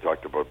upstairs, and they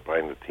talked about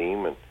buying the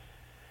team. And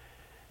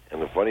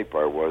the funny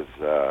part was,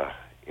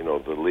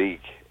 the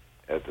league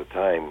at the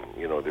time,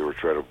 they were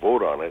trying to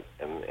vote on it,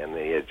 and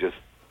they had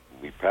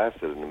we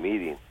passed it in the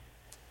meeting.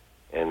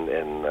 And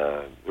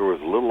there was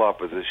a little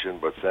opposition,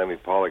 but Sammy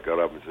Pollock got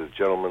up and says,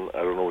 gentlemen, I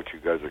don't know what you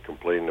guys are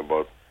complaining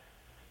about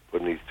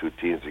putting these two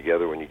teams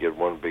together. When you get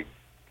one big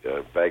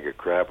bag of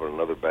crap and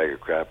another bag of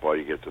crap, all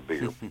you get is a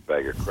bigger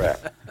bag of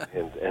crap.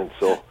 And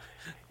so,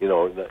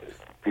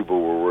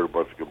 people were worried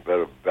about the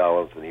competitive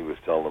balance, and he was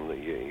telling them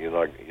that you're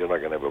not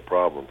going to have a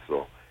problem.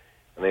 So,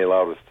 and they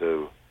allowed us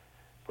to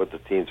put the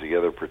teams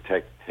together,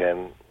 protect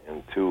 10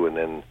 and 2, and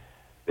then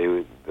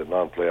the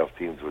non-playoff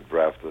teams would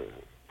draft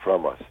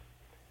from us.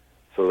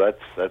 So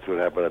that's what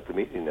happened at the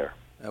meeting there.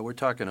 We're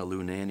talking to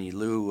Lou Nanne.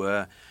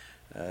 Lou,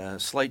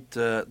 slight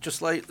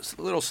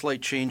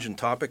change in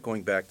topic,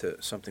 going back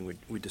to something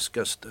we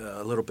discussed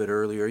a little bit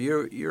earlier.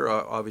 You're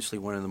obviously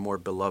one of the more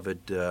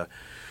beloved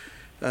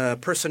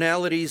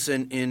personalities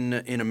in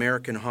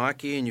American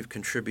hockey, and you've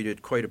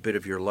contributed quite a bit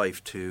of your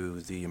life to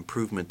the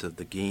improvement of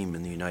the game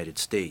in the United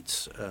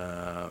States,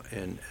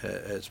 and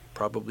as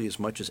probably as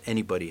much as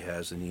anybody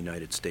has in the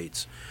United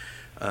States.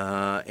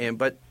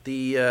 But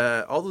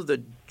although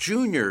the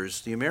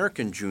juniors, the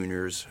American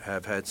juniors,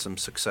 have had some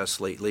success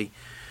lately,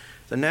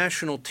 the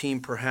national team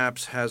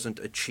perhaps hasn't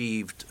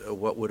achieved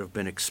what would have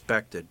been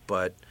expected.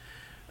 But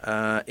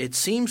it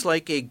seems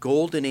like a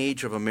golden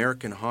age of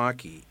American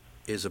hockey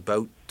is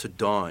about to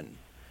dawn.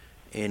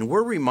 And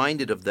we're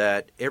reminded of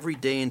that every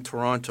day in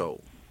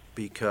Toronto,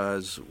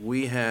 because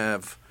we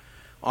have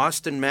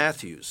Austin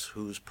Matthews,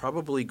 who's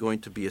probably going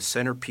to be a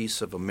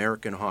centerpiece of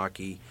American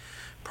hockey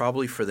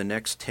probably for the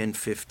next 10,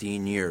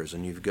 15 years.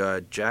 And you've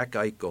got Jack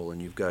Eichel,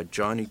 and you've got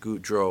Johnny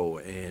Gaudreau,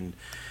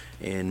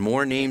 and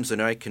more names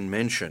than I can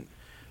mention.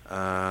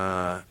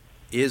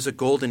 Is a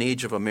golden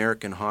age of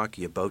American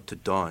hockey about to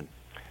dawn?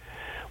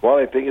 Well,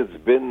 I think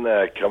it's been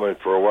coming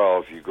for a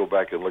while. If you go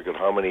back and look at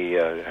how many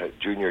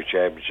junior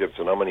championships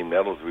and how many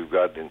medals we've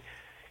got in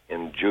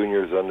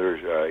juniors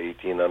under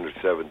 18, under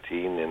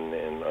 17,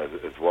 and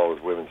as well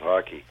as women's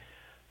hockey,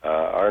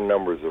 our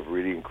numbers have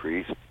really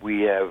increased.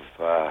 We have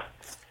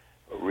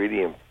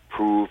really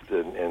improved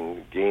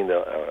and gained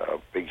a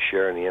big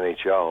share in the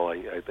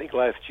NHL. I think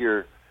last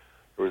year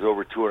there was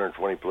over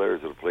 220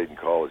 players that have played in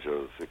college out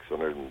of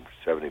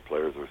 670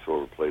 players or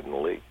so that played in the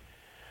league.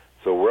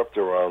 So we're up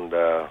to around,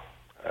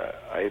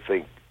 I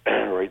think,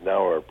 right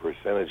now our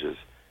percentages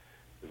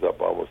is up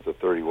almost to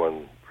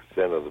 31%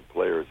 of the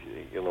players,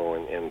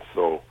 and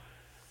so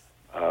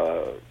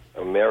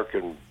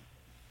American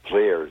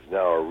players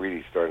now are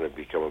really starting to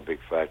become a big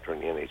factor in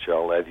the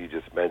NHL. And as you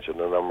just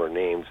mentioned, a number of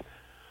names,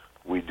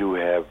 we do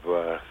have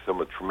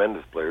some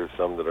tremendous players,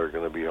 some that are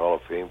going to be Hall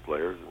of Fame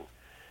players,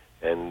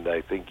 and I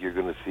think you're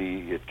going to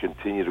see it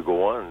continue to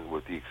go on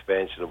with the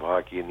expansion of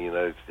hockey in the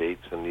United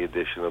States and the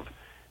addition of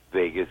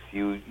Vegas.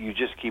 You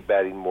just keep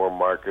adding more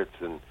markets,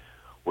 and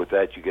with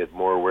that you get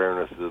more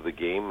awareness of the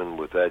game, and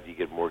with that you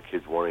get more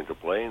kids wanting to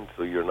play, and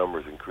so your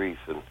numbers increase.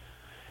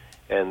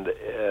 And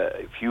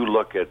if you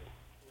look at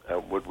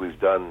what we've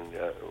done,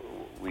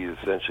 we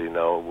essentially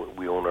now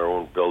we own our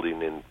own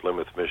building in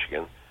Plymouth,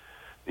 Michigan.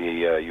 The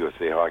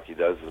USA Hockey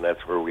does, and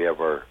that's where we have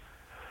our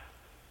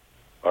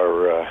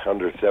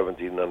under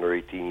 17 and under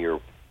 18 year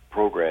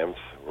programs,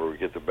 where we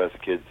get the best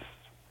kids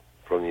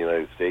from the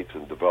United States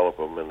and develop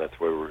them, and that's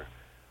why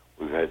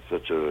we've had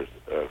such a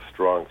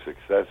strong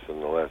success in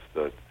the last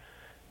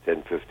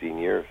 10, 15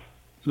 years.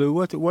 Lou,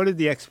 what are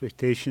the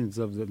expectations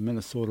of the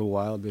Minnesota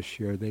Wild this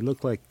year? They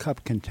look like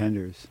cup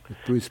contenders with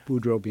Bruce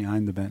Boudreau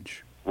behind the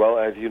bench. Well,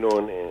 as you know,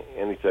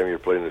 anytime you're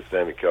playing the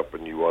Stanley Cup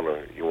and you want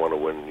to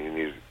win, you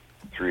need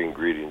three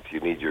ingredients. You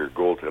need your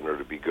goaltender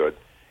to be good.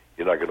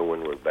 You're not going to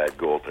win with bad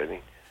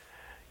goaltending.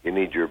 You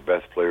need your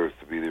best players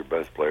to be their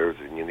best players,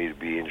 and you need to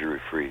be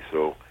injury-free.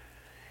 So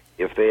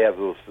if they have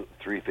those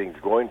three things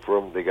going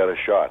for them, they got a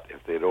shot.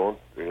 If they don't,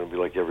 they're going to be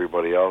like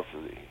everybody else,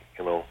 and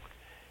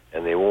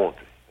they won't.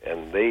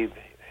 And they,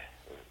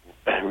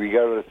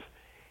 regardless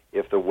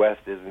if the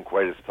West isn't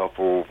quite as tough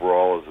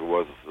overall as it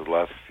was the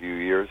last few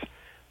years,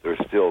 there's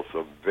still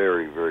some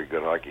very, very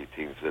good hockey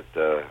teams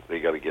that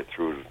they got to get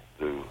through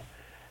to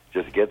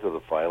just get to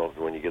the finals.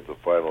 And when you get to the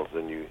finals,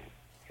 then you're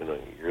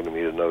going to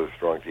meet another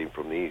strong team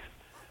from the East.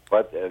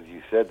 But as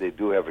you said, they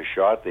do have a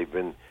shot. They've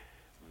been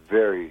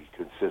very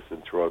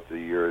consistent throughout the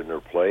year in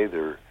their play.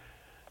 They're,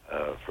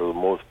 for the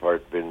most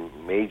part,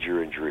 been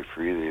major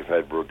injury-free. They've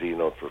had Brodin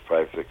out for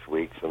 5-6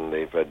 weeks, and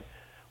they've had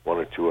one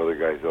or two other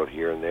guys out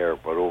here and there.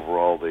 But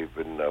overall, they've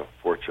been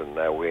fortunate in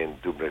that way, and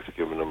Dubnik's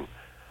given them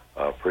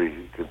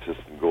pretty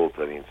consistent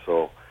goaltending.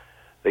 So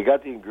they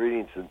got the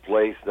ingredients in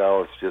place.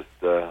 Now it's just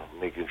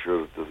making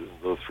sure that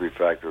those three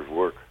factors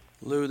work.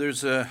 Lou,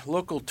 there's a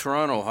local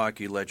Toronto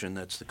hockey legend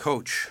that's the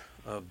coach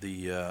of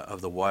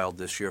the Wild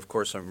this year. Of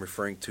course, I'm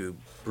referring to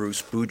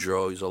Bruce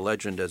Boudreau. He's a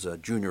legend as a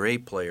junior A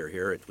player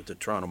here with the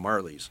Toronto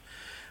Marlies.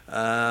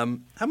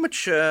 How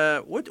much?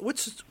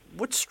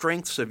 What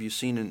strengths have you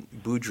seen in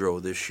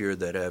Boudreau this year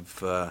that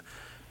have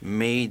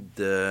made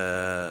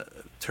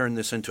turn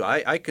this into?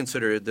 I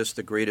consider this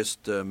the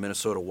greatest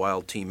Minnesota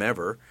Wild team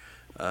ever.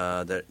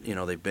 That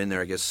they've been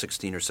there, I guess,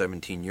 16 or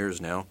 17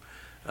 years now.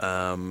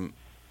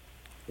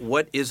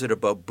 What is it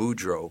about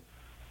Boudreau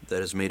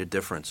that has made a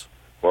difference?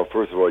 Well,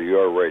 first of all, you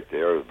are right. They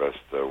are the best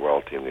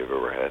Wild team they've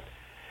ever had.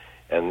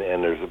 And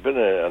there's been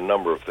a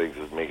number of things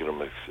that's making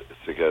them a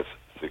success.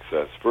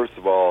 First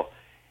of all,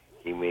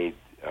 he made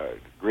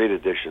great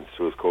additions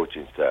to his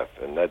coaching staff,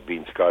 and that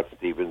being Scott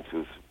Stevens,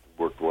 who's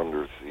worked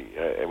wonders.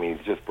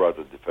 He's just brought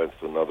the defense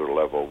to another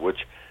level,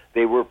 which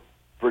they were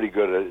pretty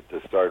good at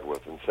to start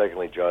with. And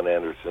secondly, John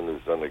Anderson,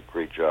 who's done a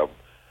great job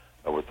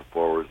with the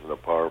forwards and the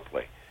power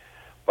play.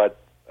 But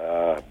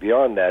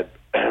beyond that,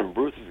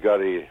 Bruce has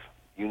got a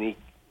unique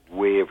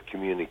way of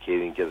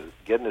communicating,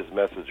 getting his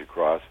message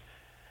across,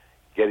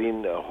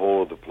 getting a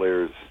hold of the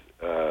players'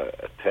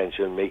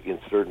 attention, making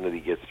certain that he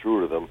gets through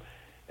to them,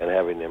 and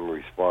having them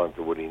respond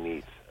to what he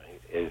needs.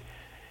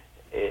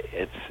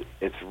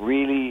 It's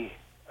really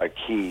a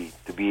key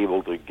to be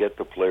able to get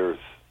the players'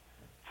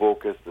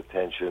 focused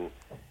attention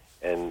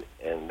and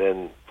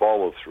then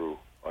follow through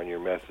on your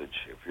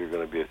message if you're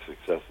going to be a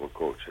successful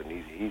coach, and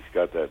he's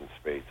got that in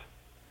spades.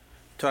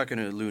 Talking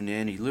to Lou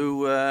Nanne.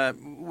 Lou,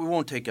 we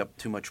won't take up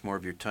too much more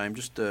of your time.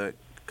 Just a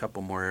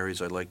couple more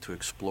areas I'd like to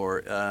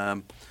explore.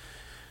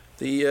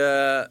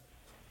 The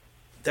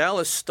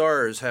Dallas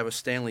Stars have a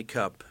Stanley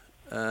Cup.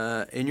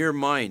 In your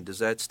mind, does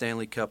that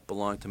Stanley Cup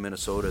belong to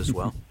Minnesota as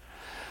well?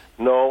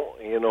 No,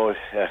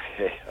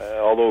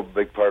 although a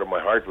big part of my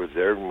heart was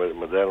there.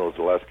 Modano was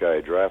the last guy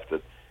I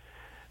drafted.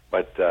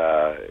 But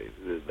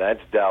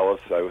that's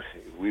Dallas.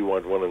 We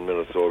want one in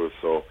Minnesota,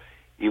 so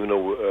even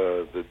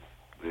though the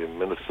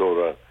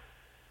Minnesota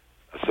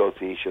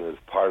Association is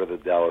part of the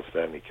Dallas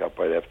Stanley Cup,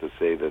 I'd have to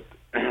say that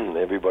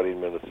everybody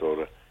in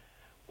Minnesota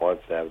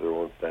wants to have their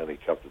own Stanley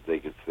Cup that they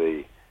could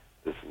say,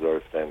 this is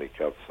our Stanley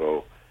Cup.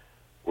 So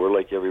we're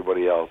like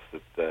everybody else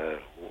that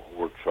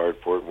works hard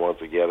for it and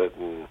wants to get it.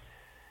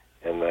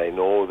 And I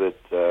know that,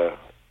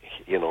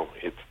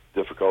 it's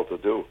difficult to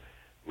do.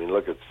 I mean,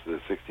 look,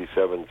 it's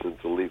 67 since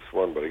the Leafs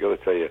won, but I got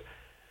to tell you,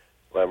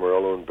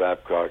 Lamoriello and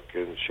Babcock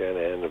and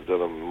Shanahan have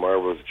done a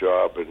marvelous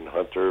job, and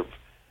Hunter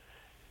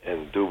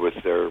and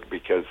Dubas there,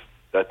 because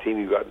that team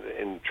you got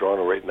in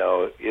Toronto right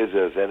now is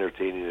as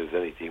entertaining as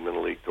any team in the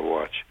league to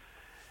watch.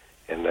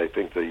 And I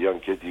think the young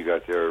kids you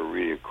got there are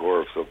really a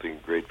core of something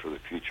great for the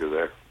future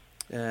there.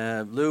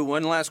 Lou,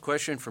 one last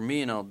question for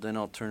me, and then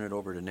I'll turn it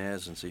over to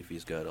Naz and see if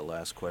he's got a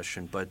last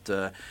question. But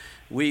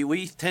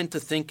we tend to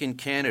think in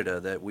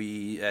Canada that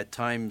we, at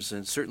times,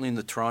 and certainly in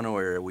the Toronto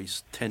area, we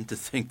tend to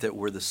think that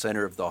we're the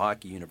center of the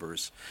hockey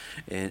universe.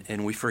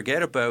 And we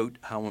forget about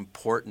how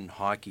important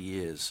hockey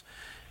is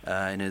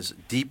and is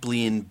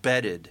deeply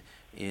embedded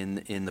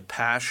in the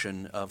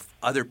passion of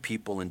other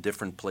people in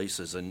different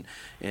places. And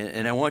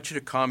I want you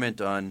to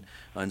comment on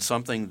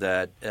something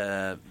that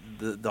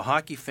the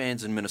hockey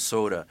fans in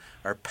Minnesota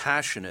are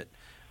passionate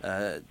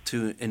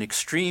to an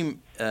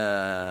extreme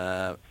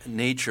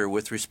nature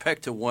with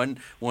respect to one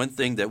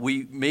thing that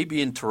we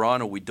maybe in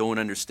Toronto we don't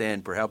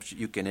understand. Perhaps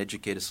you can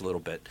educate us a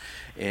little bit.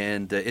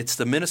 And it's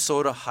the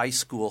Minnesota High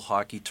School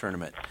Hockey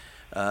Tournament.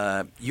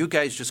 You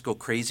guys just go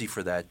crazy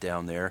for that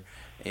down there,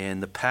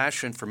 and the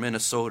passion for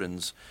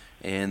Minnesotans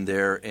and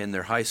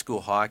their high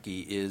school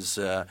hockey is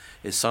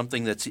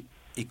something that's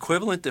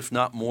equivalent, if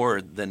not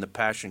more, than the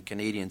passion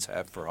Canadians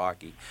have for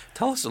hockey.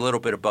 Tell us a little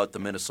bit about the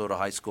Minnesota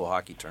High School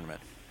Hockey Tournament.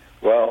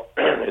 Well,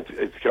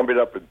 it's coming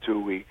up in 2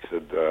 weeks,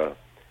 and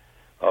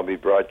I'll be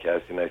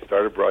broadcasting. I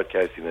started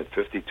broadcasting it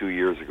 52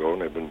 years ago,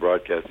 and I've been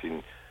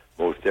broadcasting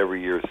most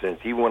every year since.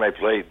 Even when I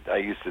played, I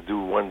used to do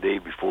one day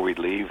before we'd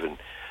leave, and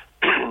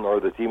or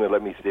the team would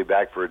let me stay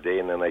back for a day,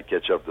 and then I'd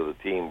catch up to the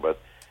team. But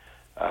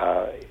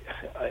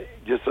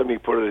just let me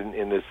put it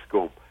in this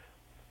scope.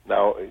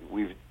 Now,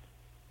 we've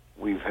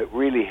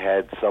really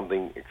had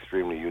something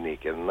extremely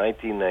unique. In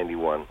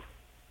 1991,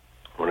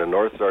 when the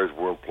North Stars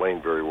weren't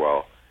playing very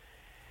well,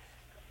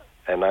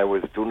 and I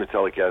was doing the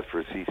telecast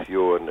for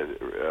CCO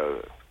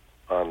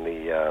on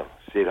the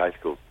state high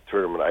school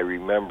tournament, I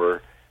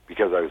remember,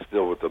 because I was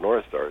still with the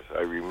North Stars,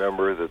 I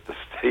remember that the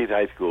state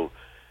high school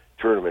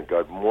tournament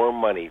got more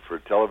money for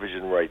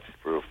television rights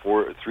for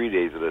 3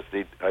 days that a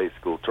state high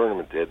school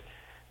tournament did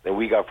than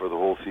we got for the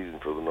whole season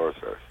for the North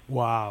Stars.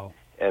 Wow.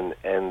 And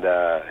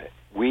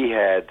we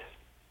had,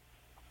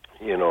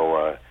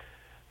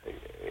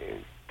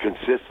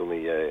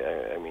 consistently,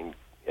 I mean,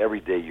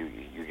 every day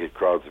you get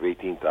crowds of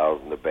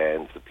 18,000, the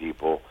bands, the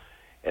people,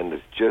 and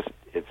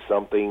it's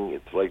something,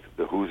 it's like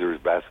the Hoosiers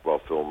basketball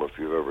film if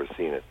you've ever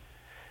seen it.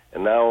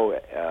 And now,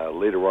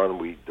 later on,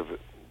 we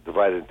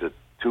divided into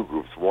two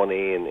groups,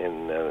 1A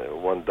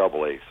and 1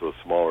 AA, so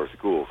smaller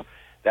schools.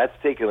 That's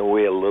taken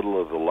away a little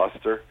of the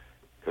luster,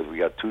 because we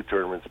got two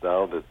tournaments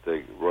now that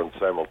they run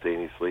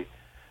simultaneously.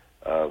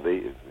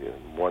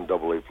 1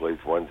 AA plays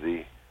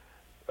 1Z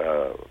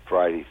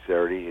Friday,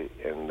 Saturday,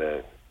 and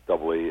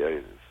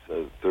AA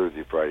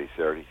Thursday, Friday,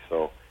 Saturday.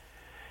 So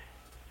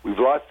we've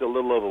lost a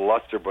little of the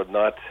luster, but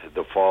not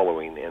the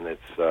following. And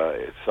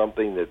it's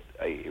something that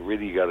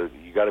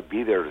you got to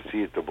be there to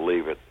see it to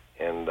believe it.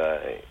 And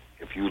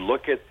if you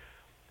look at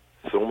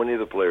so many of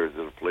the players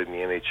that have played in the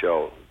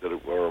NHL that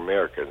are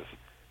Americans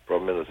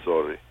from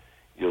Minnesota,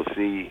 you'll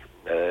see,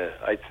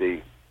 I'd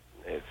say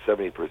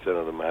 70%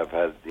 of them have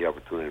had the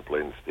opportunity to play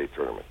in the state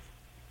tournament.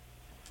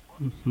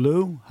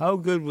 Lou, how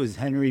good was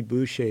Henry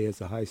Boucher as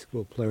a high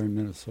school player in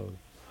Minnesota?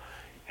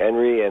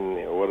 Henry, and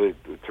what a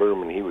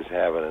tournament he was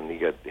having, and he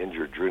got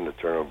injured during the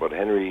tournament, but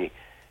Henry,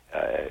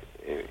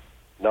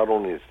 not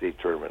only the state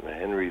tournament,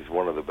 Henry's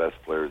one of the best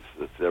players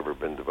that's ever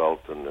been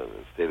developed in the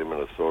state of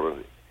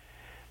Minnesota,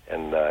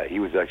 and he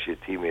was actually a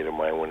teammate of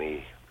mine when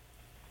he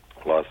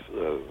lost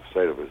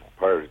sight of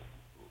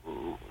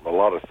a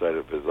lot of sight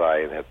of his eye,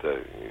 and had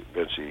to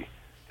eventually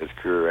his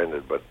career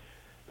ended. But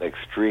an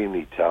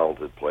extremely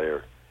talented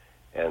player,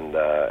 and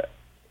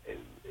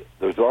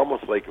there's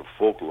almost like a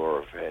folklore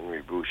of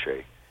Henry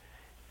Boucher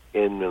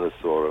in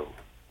Minnesota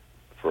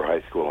for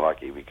high school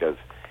hockey, because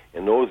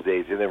in those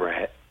days they never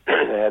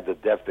had the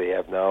depth they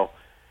have now.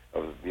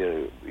 Of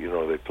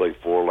they play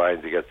 4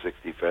 lines, they got 6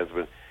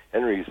 defensemen.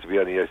 Henry used to be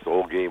on the ice the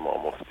whole game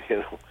almost,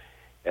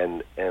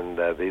 and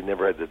they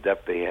never had the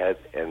depth they had,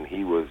 and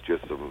he was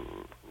just a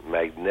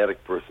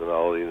magnetic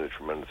personality and a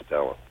tremendous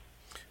talent.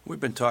 We've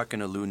been talking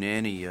to Lou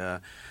Nanne.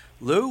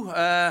 Lou,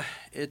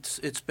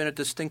 it's been a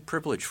distinct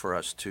privilege for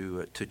us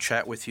to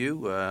chat with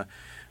you.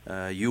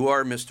 You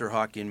are Mr.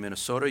 Hockey in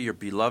Minnesota. You're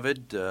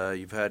beloved.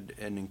 You've had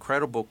an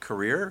incredible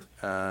career.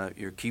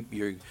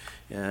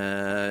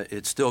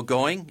 It's still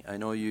going. I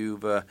know you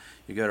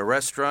got a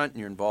restaurant and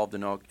you're involved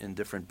in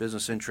different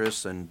business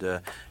interests,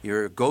 and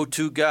you're a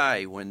go-to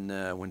guy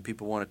when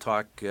people want to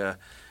talk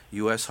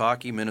U.S.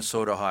 hockey,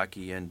 Minnesota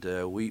hockey, and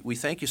we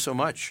thank you so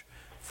much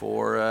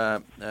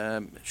for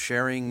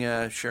sharing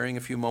a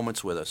few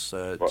moments with us.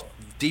 It's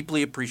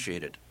deeply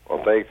appreciated.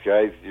 Well, thanks,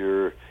 guys.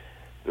 I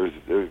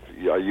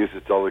used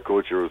to tell the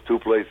coach there was 2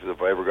 places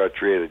if I ever got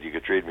traded. You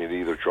could trade me to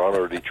either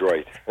Toronto or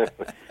Detroit. I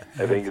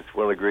think it's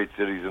one of the great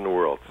cities in the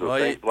world. So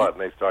thanks a lot.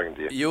 Nice talking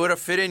to you. You would have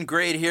fit in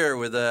great here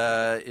with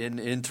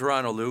in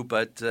Toronto, Lou.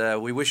 But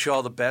we wish you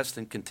all the best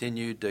and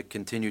continued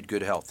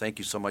good health. Thank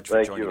you so much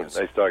for joining us.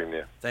 Nice talking to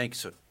you.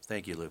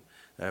 Thank you, Lou.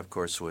 That, of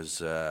course,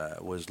 was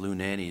Lou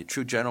Nanne, a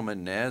true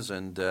gentleman, Naz,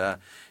 and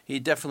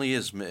he definitely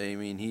is. I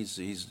mean, he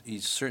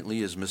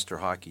certainly is Mr.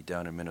 Hockey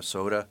down in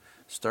Minnesota.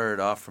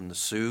 Started off from the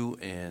Sioux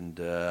and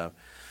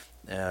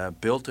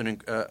built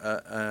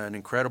an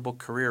incredible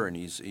career, and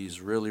he's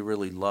really,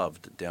 really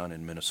loved down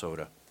in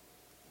Minnesota.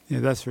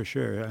 Yeah, that's for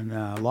sure, and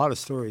a lot of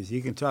stories.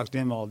 You can talk to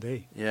him all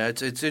day. Yeah,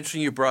 it's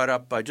interesting you brought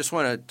up. I just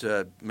wanted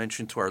to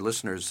mention to our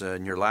listeners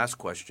in your last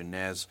question,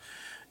 Naz,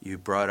 you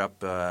brought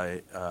up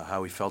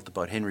how he felt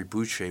about Henry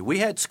Boucher. We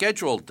had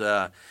scheduled.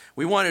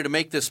 We wanted to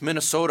make this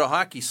Minnesota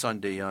Hockey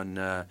Sunday on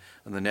the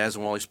Naz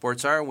Wally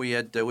Sports Hour.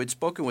 We'd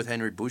spoken with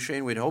Henry Boucher,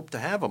 and we'd hoped to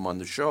have him on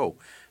the show.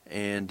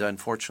 And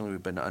unfortunately,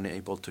 we've been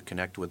unable to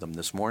connect with him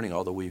this morning,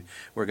 although we're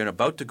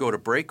about to go to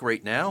break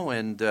right now,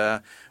 and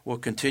we'll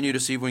continue to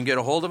see if we can get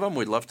a hold of him.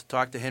 We'd love to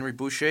talk to Henry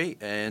Boucher,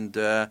 and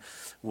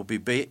we'll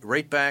be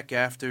right back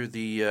after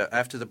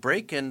the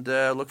break, and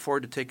look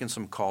forward to taking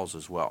some calls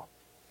as well.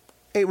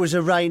 It was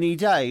a rainy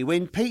day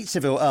when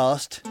Pizzaville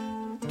asked,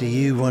 "Do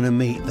you want to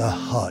meet the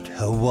hot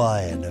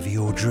Hawaiian of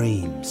your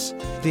dreams?"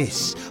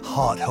 This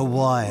hot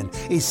Hawaiian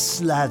is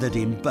slathered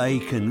in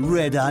bacon,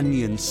 red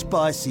onion,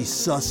 spicy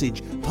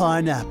sausage,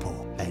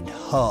 pineapple and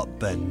hot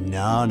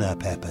banana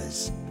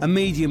peppers. A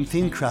medium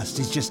thin crust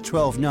is just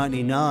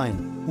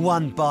 $12.99.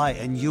 One bite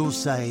and you'll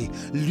say,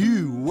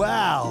 "Lou,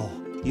 wow!"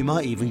 You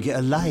might even get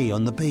a lay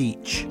on the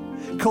beach.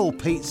 Call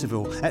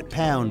Pizzaville at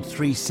pound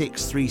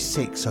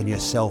 3636 on your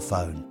cell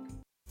phone.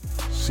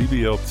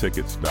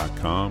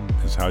 CBLtickets.com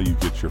is how you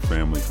get your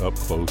family up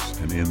close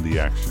and in the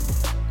action.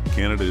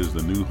 Canada is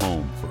the new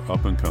home for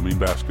up-and-coming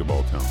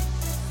basketball talent.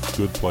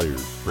 Good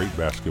players, great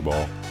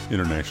basketball,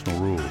 international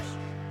rules.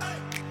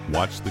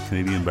 Watch the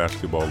Canadian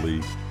Basketball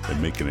League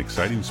and make an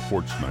exciting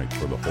sports night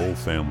for the whole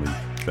family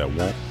that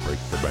won't break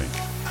the bank.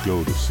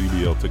 Go to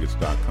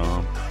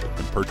CBLtickets.com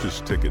and purchase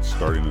tickets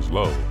starting as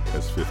low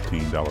as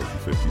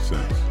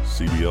 $15.50.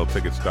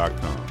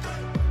 CBLtickets.com.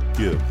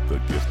 Give the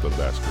gift of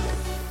basketball.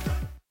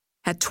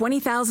 At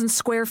 20,000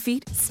 square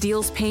feet,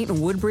 Steele's Paint in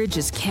Woodbridge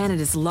is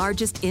Canada's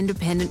largest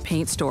independent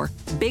paint store.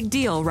 Big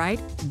deal, right?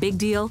 Big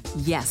deal,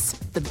 yes.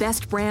 The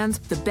best brands,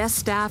 the best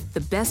staff,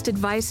 the best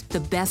advice, the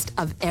best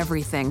of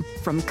everything.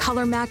 From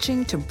color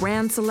matching to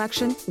brand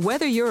selection,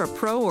 whether you're a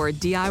pro or a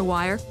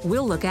DIYer,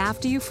 we'll look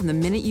after you from the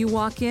minute you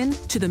walk in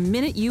to the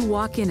minute you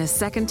walk in a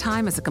second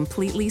time as a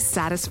completely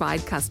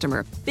satisfied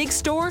customer. Big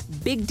store,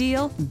 big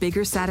deal,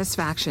 bigger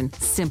satisfaction.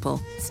 Simple.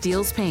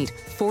 Steele's Paint,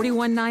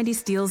 4190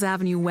 Steeles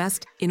Avenue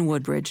West in Woodbridge.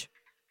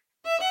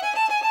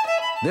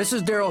 This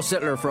is Daryl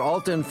Sittler for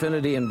Alta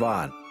Infinity in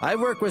Vaughan. I've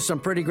worked with some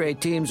pretty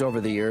great teams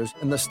over the years,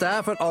 and the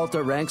staff at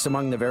Alta ranks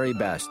among the very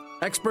best.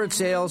 Expert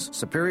sales,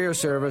 superior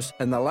service,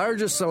 and the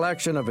largest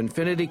selection of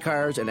Infinity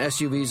cars and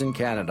SUVs in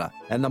Canada,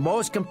 and the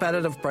most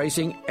competitive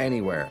pricing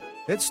anywhere.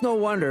 It's no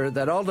wonder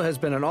that Alta has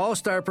been an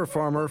all-star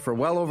performer for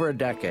well over a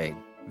decade.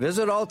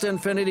 Visit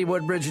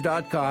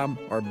AltaInfinityWoodbridge.com,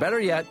 or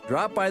better yet,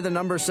 drop by the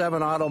number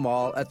 7 Auto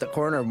Mall at the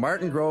corner of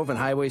Martin Grove and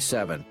Highway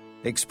 7.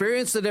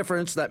 Experience the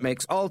difference that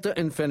makes Alta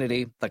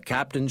Infinity the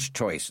captain's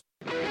choice.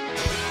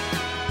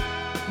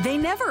 They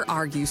never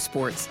argue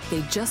sports.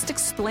 They just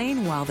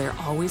explain while they're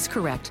always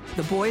correct.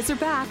 The boys are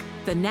back.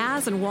 The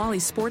Naz and Wally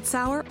Sports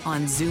Hour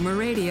on Zoomer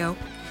Radio.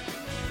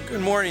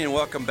 Good morning and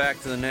welcome back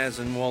to the Naz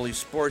and Wally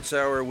Sports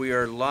Hour. We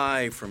are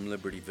live from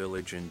Liberty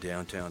Village in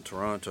downtown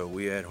Toronto.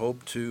 We had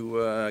hoped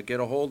to get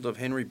a hold of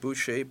Henry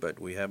Boucher, but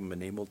we haven't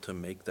been able to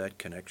make that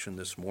connection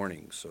this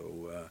morning.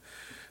 So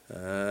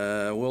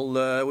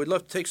we'd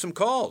love to take some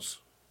calls.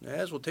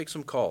 Naz, we'll take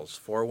some calls.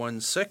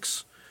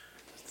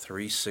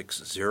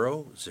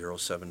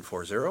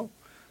 416-360-0740,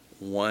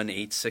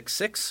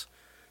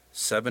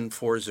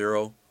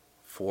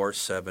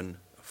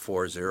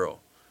 1-866-740-4740.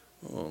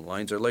 Oh,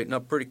 lines are lighting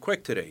up pretty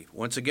quick today.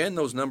 Once again,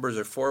 those numbers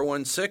are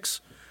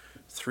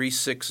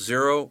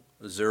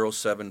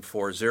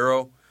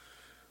 416-360-0740,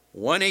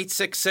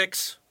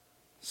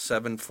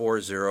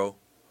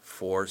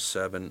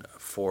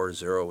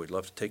 1-866-740-4740. We'd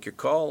love to take your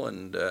call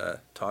and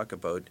talk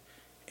about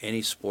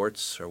any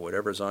sports or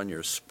whatever's on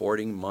your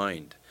sporting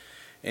mind.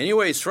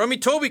 Anyways, from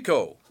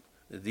Etobicoke,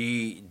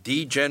 the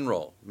D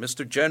General.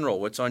 Mr. General,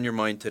 what's on your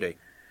mind today?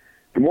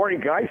 Good morning,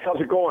 guys. How's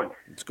it going?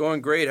 It's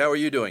going great. How are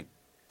you doing?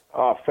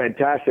 Oh,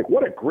 fantastic.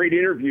 What a great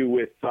interview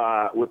with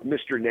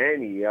Mr.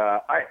 Nanne.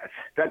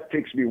 That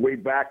takes me way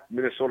back,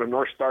 Minnesota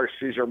North Star,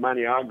 Cesar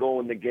Maniago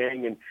and the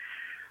gang, and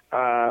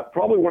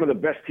probably one of the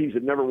best teams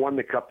that never won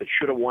the Cup, that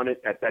should have won it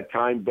at that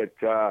time. But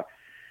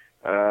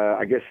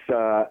I guess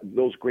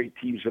those great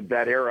teams of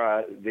that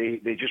era,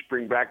 they just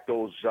bring back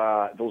those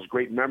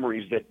great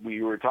memories that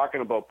we were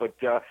talking about. But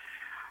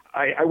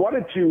I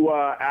wanted to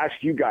ask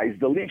you guys,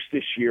 the Leafs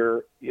this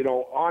year,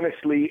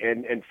 honestly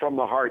and from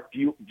the heart, do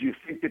you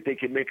think that they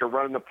can make a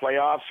run in the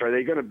playoffs? Are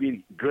they going to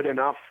be good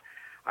enough?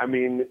 I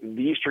mean,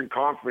 the Eastern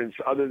Conference,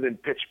 other than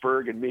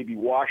Pittsburgh and maybe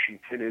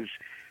Washington, is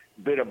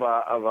a bit of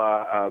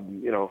a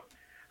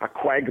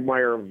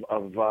quagmire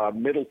of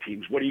middle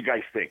teams. What do you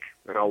guys think?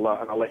 And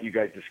I'll let you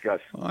guys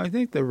discuss. Well, I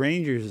think the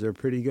Rangers are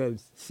pretty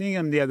good. Seeing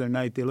them the other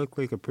night, they look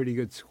like a pretty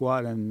good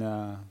squad, and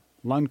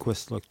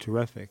Lundqvist looked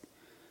terrific.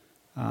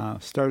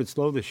 Started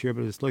slow this year,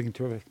 but it's looking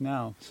terrific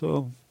now.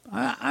 So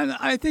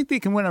I think they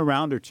can win a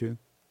round or two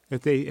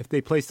if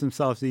they place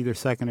themselves either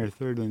second or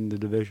third in the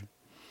division.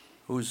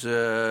 Who's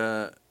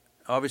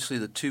obviously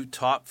the two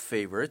top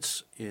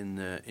favorites in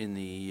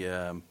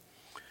the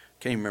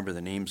can't even remember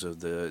the names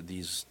of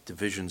these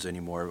divisions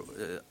anymore.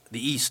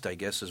 The East, I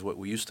guess, is what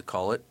we used to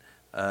call it.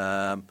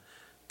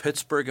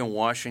 Pittsburgh and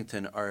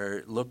Washington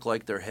look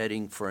like they're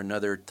heading for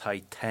another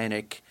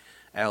Titanic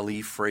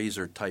Ali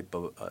Fraser type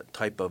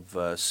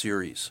of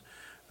series.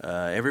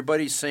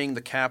 Everybody's saying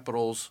the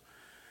Capitals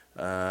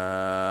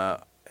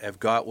have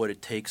got what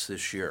it takes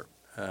this year.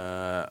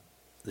 They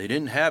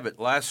didn't have it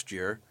last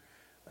year.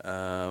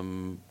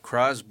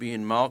 Crosby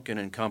and Malkin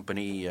and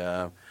company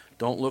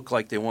don't look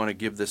like they want to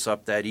give this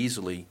up that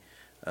easily.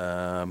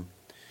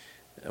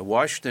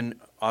 Washington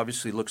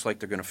obviously looks like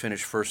they're going to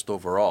finish first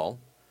overall.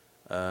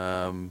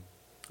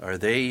 Are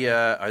they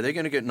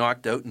going to get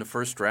knocked out in the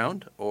first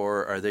round,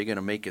 or are they going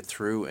to make it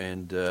through?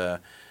 And are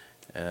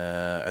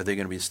they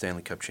going to be the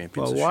Stanley Cup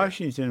champions? Well, this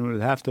Washington year?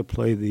 would have to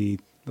play the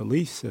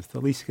Leafs. If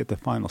the Leafs get the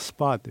final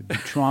spot, it'd be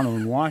Toronto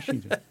and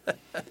Washington.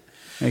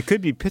 And it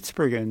could be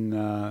Pittsburgh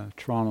and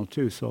Toronto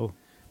too. So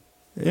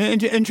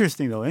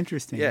interesting, though.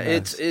 Interesting. Yeah,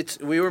 it's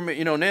we were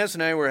Naz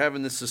and I were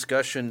having this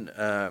discussion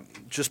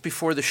just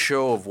before the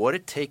show of what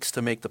it takes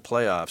to make the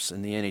playoffs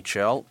in the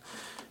NHL.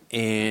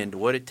 And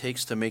what it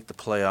takes to make the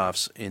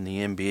playoffs in the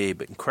NBA.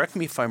 But correct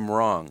me if I'm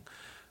wrong.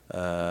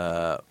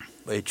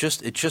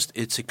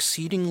 It's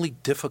exceedingly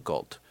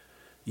difficult.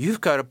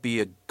 You've got to be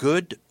a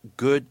good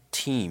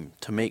team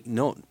to make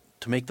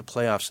the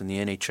playoffs in the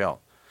NHL.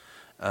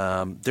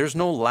 There's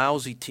no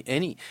lousy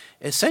team.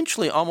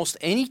 Essentially, almost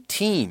any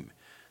team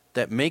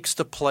that makes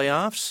the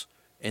playoffs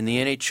in the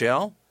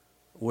NHL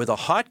with a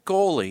hot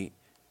goalie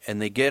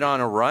and they get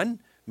on a run.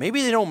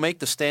 Maybe they don't win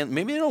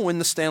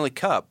the Stanley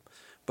Cup.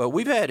 But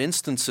we've had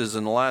instances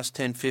in the last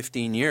 10,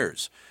 15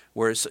 years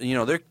where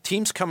their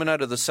teams coming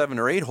out of the 7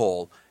 or 8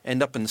 hole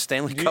end up in the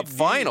Stanley Cup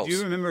Finals. Do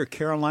you remember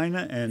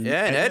Carolina and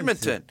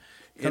Edmonton?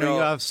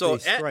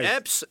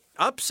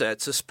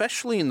 Upsets,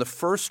 especially in the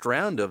first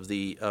round of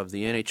the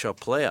NHL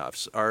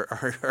playoffs,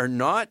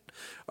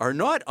 are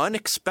not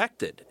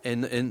unexpected.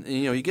 And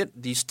you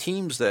get these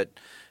teams that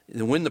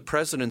win the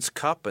President's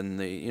Cup and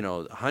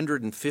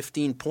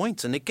 115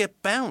 points, and they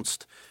get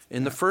bounced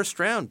in the first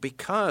round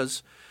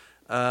because.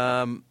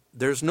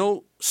 There's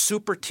no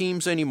super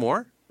teams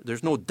anymore.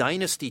 There's no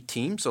dynasty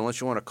teams, unless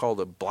you want to call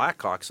the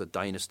Blackhawks a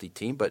dynasty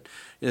team. But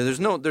there's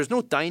no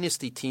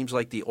dynasty teams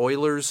like the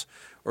Oilers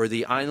or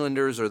the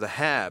Islanders or the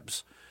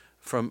Habs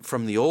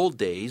from the old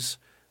days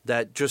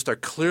that just are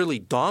clearly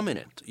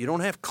dominant. You don't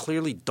have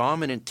clearly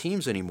dominant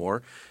teams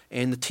anymore.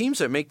 And the teams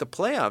that make the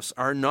playoffs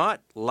are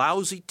not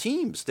lousy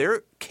teams.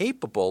 They're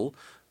capable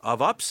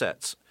of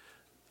upsets.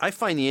 I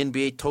find the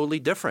NBA totally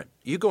different.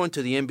 You go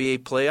into the NBA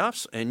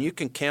playoffs and you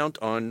can count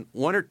on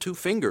 1 or 2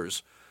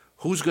 fingers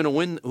who's going to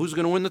win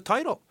the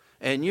title.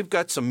 And you've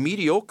got some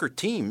mediocre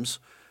teams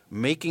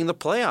making the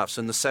playoffs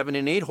in the 7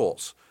 and 8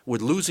 holes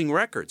with losing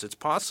records. It's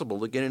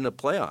possible to get into the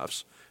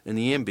playoffs in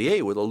the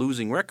NBA with a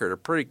losing record or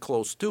pretty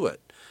close to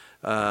it.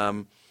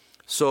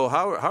 So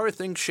how are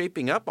things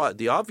shaping up?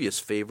 The obvious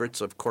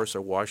favorites, of course,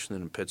 are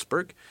Washington and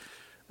Pittsburgh.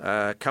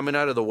 Coming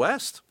out of the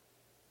West,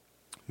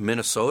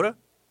 Minnesota.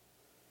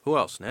 Who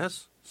else,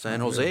 Naz? San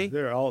Jose?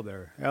 They're all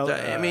there.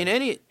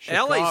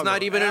 LA's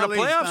not even in a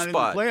playoff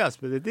spot. But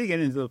if they get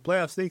into the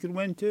playoffs, they could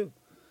win too.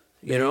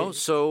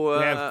 So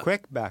they have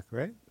Quick back,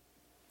 right?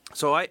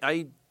 So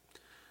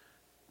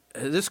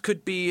this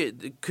could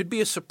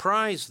be a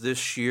surprise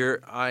this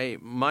year.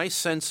 My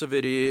sense of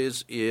it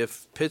is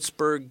if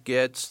Pittsburgh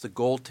gets the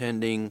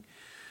goaltending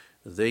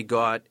they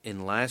got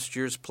in last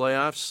year's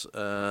playoffs,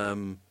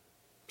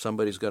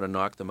 somebody's got to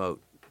knock them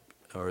out,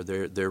 or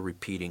they're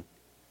repeating.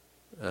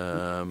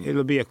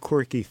 It'll be a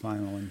quirky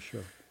final, I'm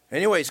sure.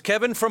 Anyways,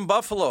 Kevin from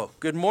Buffalo.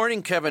 Good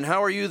morning, Kevin.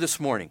 How are you this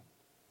morning?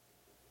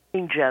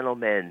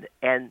 Gentlemen,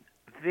 and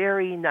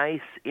very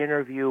nice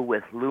interview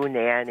with Lou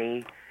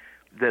Nanne,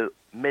 the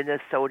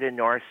Minnesota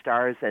North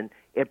Stars, and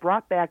it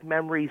brought back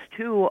memories,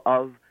 too,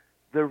 of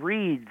the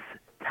Reeds,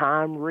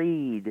 Tom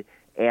Reed,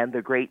 and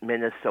the great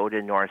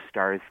Minnesota North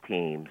Stars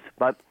teams.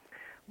 But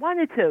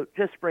wanted to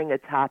just bring a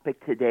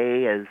topic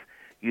today as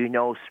you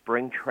know,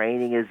 spring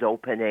training is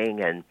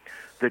opening, and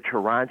the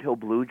Toronto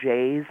Blue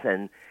Jays,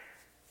 and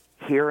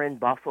here in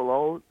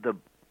Buffalo, the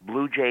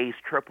Blue Jays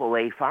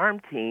AAA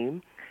farm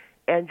team.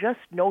 And just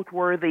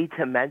noteworthy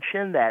to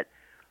mention that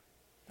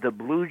the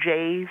Blue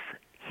Jays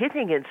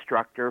hitting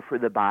instructor for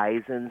the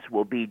Bisons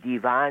will be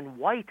Devon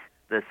White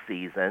this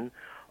season,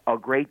 a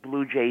great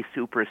Blue Jay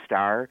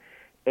superstar,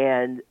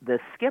 and the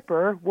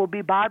skipper will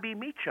be Bobby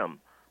Meacham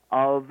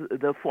of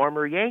the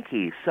former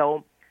Yankees.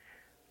 So,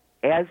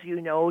 as you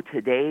know,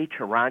 today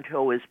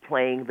Toronto is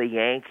playing the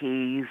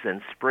Yankees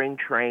in spring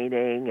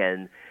training,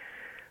 and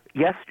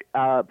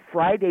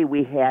Friday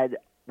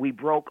we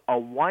broke a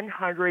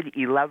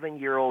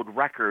 111-year-old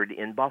record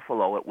in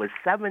Buffalo. It was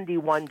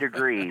 71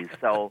 degrees,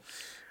 so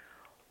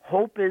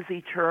hope is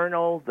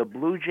eternal. The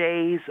Blue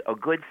Jays, a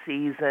good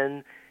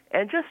season,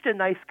 And just a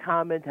nice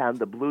comment on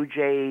the Blue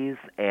Jays,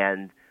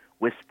 and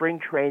with spring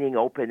training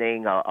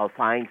opening, a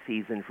fine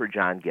season for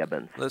John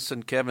Gibbons.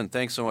 Listen, Kevin,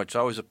 thanks so much.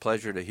 Always a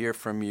pleasure to hear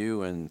from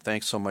you, and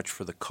thanks so much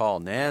for the call.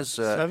 Naz,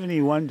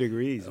 71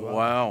 degrees.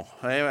 Wow.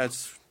 Hey,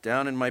 it's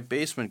down in my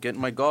basement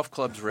getting my golf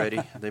clubs ready.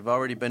 They've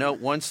already been out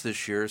once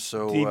this year.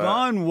 So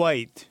Devon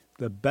White,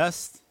 the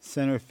best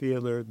center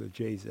fielder the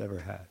Jays ever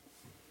had.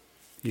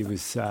 He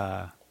was...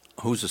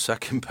 who's the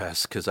second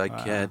best? Because I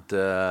can't...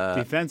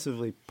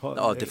 defensively...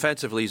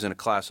 defensively he's in a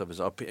class of his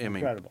own. I mean,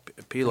 Incredible.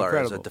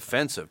 Pilar is a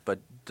defensive, but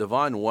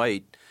Devon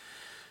White...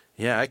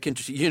 Yeah, I can.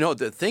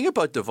 The thing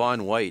about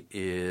Devon White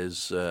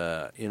is,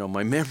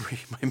 my memory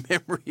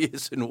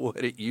isn't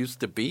what it used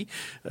to be.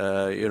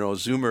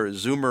 Zoomer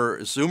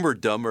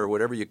dumb, or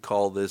whatever you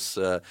call this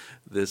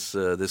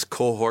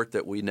cohort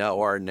that we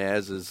now are.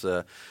 Naz is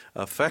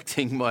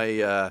affecting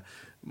my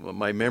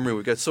memory.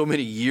 We've got so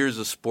many years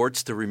of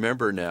sports to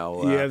remember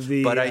now.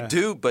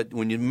 But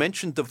when you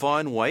mentioned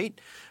Devon White,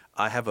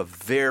 I have a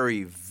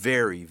very,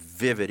 very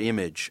vivid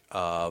image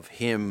of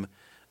him.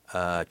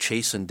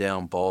 Chasing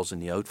down balls in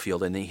the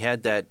outfield, and he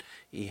had that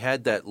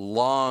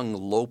long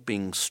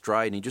loping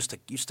stride, and he just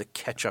used to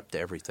catch up to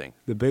everything.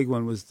 The big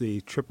one was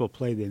the triple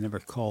play they never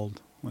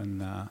called when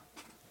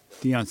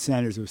Deion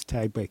Sanders was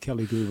tagged by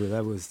Kelly Gruber.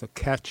 That was the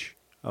catch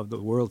of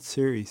the World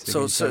Series.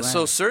 So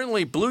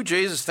certainly Blue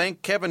Jays.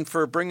 Thank Kevin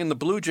for bringing the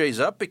Blue Jays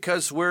up,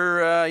 because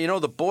we're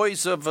the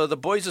boys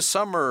of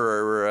summer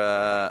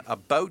are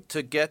about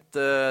to get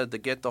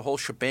the whole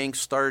shebang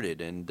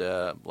started, and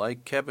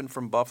like Kevin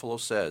from Buffalo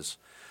says,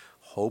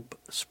 hope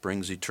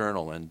springs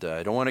eternal. And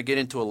I don't want to get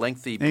into a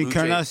lengthy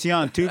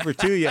Encarnacion 2 for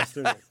 2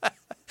 yesterday.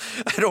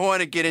 I don't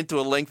want to get into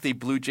a lengthy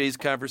Blue Jays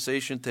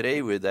conversation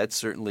today. With that,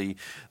 certainly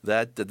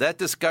that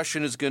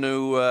discussion is going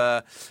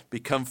to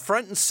become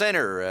front and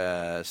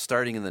center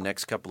starting in the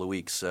next couple of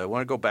weeks. I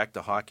want to go back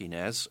to hockey,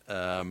 Naz,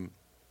 and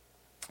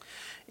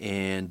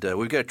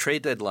we've got a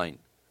trade deadline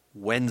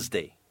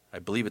Wednesday. I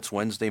believe it's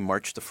Wednesday,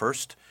 March the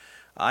 1st.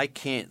 I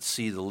can't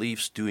see the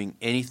Leafs doing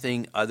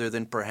anything other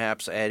than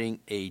perhaps adding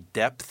a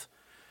depth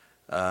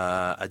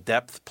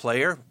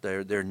player.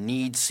 Their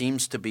need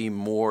seems to be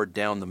more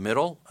down the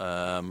middle.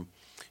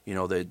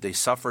 They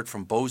suffered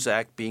from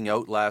Bozak being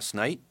out last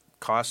night.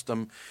 Cost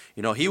them.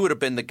 He would have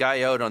been the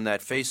guy out on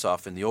that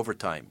faceoff in the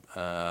overtime,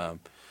 and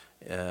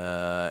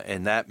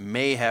that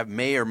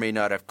may or may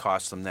not have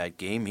cost them that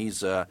game.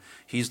 He's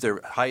their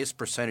highest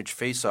percentage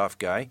faceoff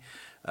guy.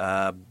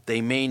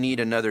 They may need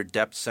another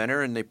depth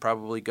center, and they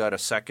probably got a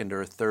second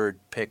or a third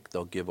pick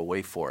they'll give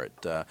away for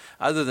it.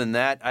 Other than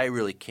that, I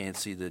really can't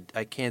see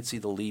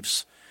the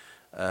Leafs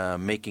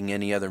making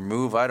any other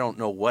move. I don't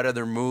know what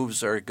other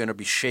moves are going to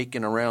be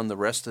shaken around the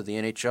rest of the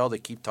NHL. They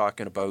keep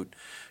talking about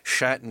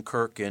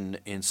Shattenkirk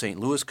in St.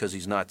 Louis because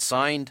he's not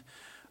signed.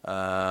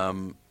 Are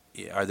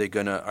they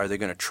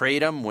gonna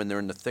trade him when they're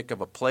in the thick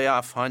of a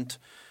playoff hunt?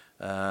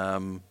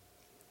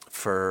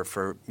 For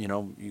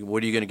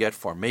what are you going to get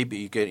for him? Maybe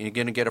you're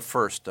going to get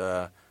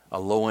a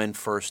low-end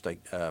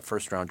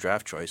first-round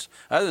draft choice.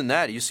 Other than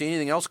that, do you see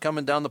anything else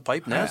coming down the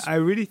pipe, Naz? I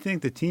really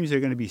think the teams are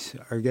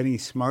getting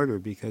smarter,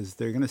 because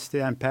they're going to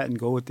stay on pat and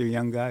go with their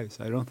young guys.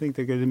 I don't think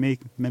they're going to make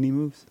many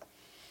moves.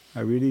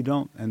 I really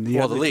don't. And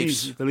the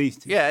Leafs. The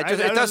Leafs. Yeah,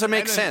 it doesn't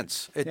make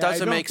sense. It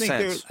doesn't make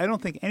sense. I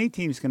don't think any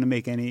team's going to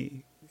make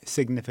any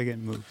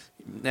significant moves.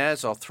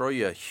 Naz, I'll throw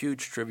you a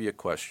huge trivia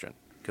question.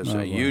 Because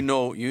you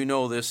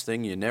know this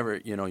thing. You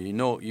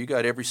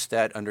got every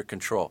stat under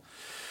control.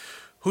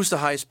 Who's the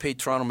highest paid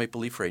Toronto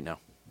Maple Leaf right now?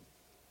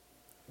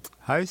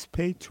 Highest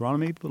paid Toronto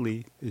Maple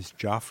Leaf is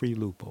Joffrey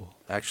Lupul.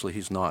 Actually,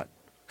 he's not.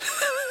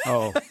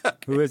 Oh,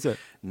 who is it?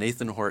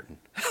 Nathan Horton.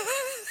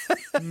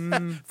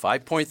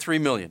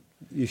 $5.3 million.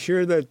 You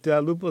sure that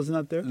Lupul's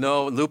not there?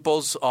 No,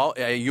 Lupul's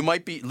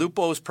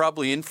Lupul's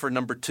probably in for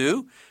number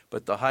 2,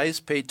 but the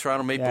highest paid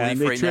Toronto Maple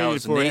Leaf right now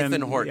is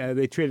Nathan Horton. Yeah,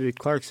 they traded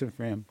Clarkson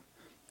for him.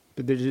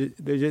 But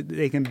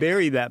they can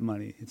bury that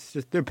money. It's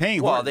just they're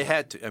paying. Well, they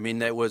had to. I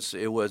mean, it was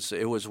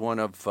one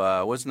of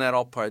wasn't that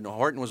all part?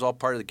 Horton was all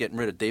part of getting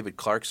rid of David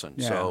Clarkson.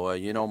 Yeah. So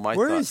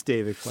Where is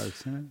David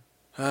Clarkson?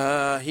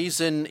 He's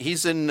in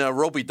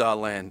Robidaw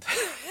land.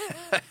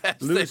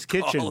 Lou's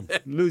kitchen,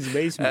 Lou's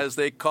basement, as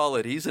they call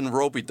it. He's in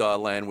Robidaw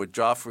land with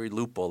Joffrey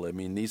Lupul. I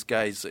mean, these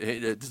guys.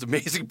 It's the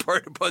amazing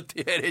part about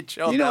the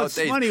NHL nowadays.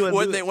 It's funny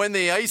when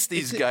they ice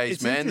these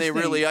guys, man, they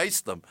really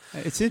ice them.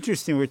 It's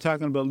interesting. We're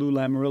talking about Lou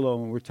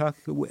Lamoriello,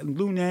 and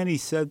Lou Nanne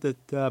said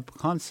that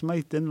Conn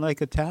Smythe didn't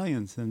like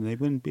Italians, and they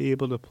wouldn't be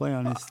able to play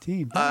on his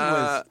team.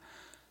 I'd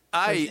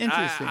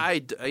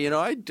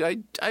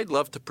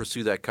love to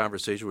pursue that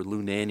conversation with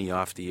Lou Nanne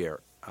off the air.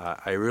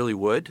 I really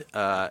would,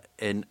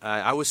 and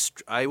I was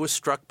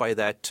struck by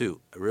that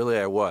too. Really,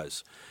 I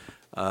was,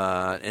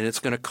 and it's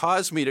going to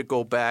cause me to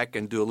go back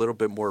and do a little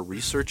bit more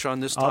research on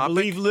this topic. I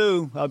believe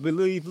Lou. I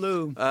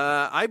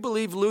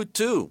believe Lou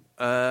too,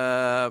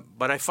 but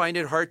I find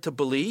it hard to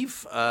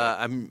believe.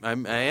 I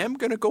am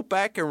going to go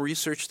back and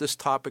research this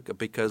topic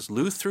because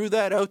Lou threw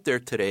that out there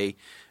today,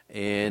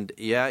 and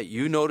yeah,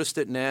 you noticed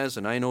it, Naz,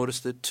 and I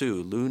noticed it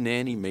too. Lou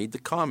Nanne made the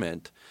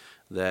comment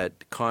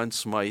that Conn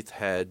Smythe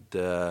had.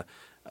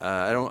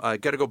 I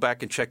got to go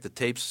back and check the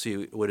tapes to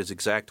see what his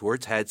exact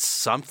words had.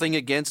 Something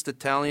against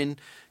Italian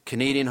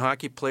Canadian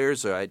hockey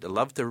players. I'd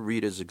love to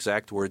read his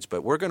exact words,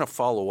 but we're going to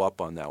follow up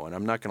on that one.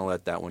 I'm not going to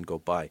let that one go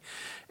by.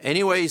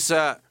 Anyways,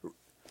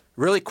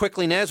 really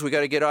quickly, Naz, we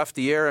got to get off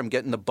the air. I'm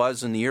getting the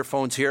buzz in the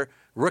earphones here.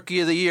 Rookie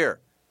of the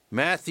Year: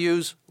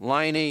 Matthews,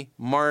 Laine,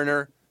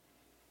 Marner.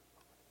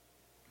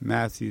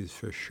 Matthews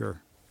for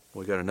sure.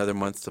 We got another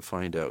month to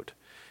find out.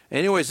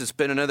 Anyways, it's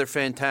been another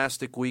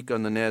fantastic week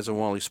on the Naz and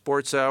Wally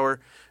Sports Hour.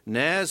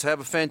 Naz, have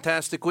a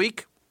fantastic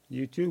week.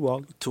 You too,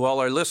 Wally. To all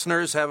our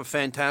listeners, have a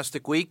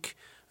fantastic week,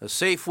 a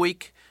safe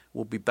week.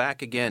 We'll be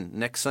back again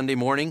next Sunday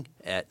morning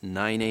at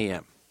 9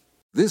 a.m.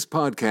 This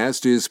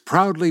podcast is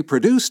proudly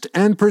produced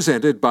and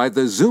presented by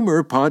the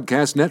Zoomer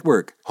Podcast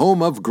Network,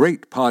 home of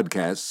great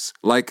podcasts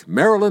like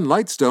Marilyn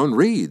Lightstone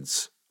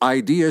Reads,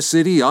 Idea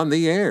City on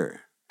the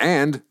Air,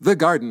 and The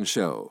Garden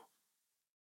Show.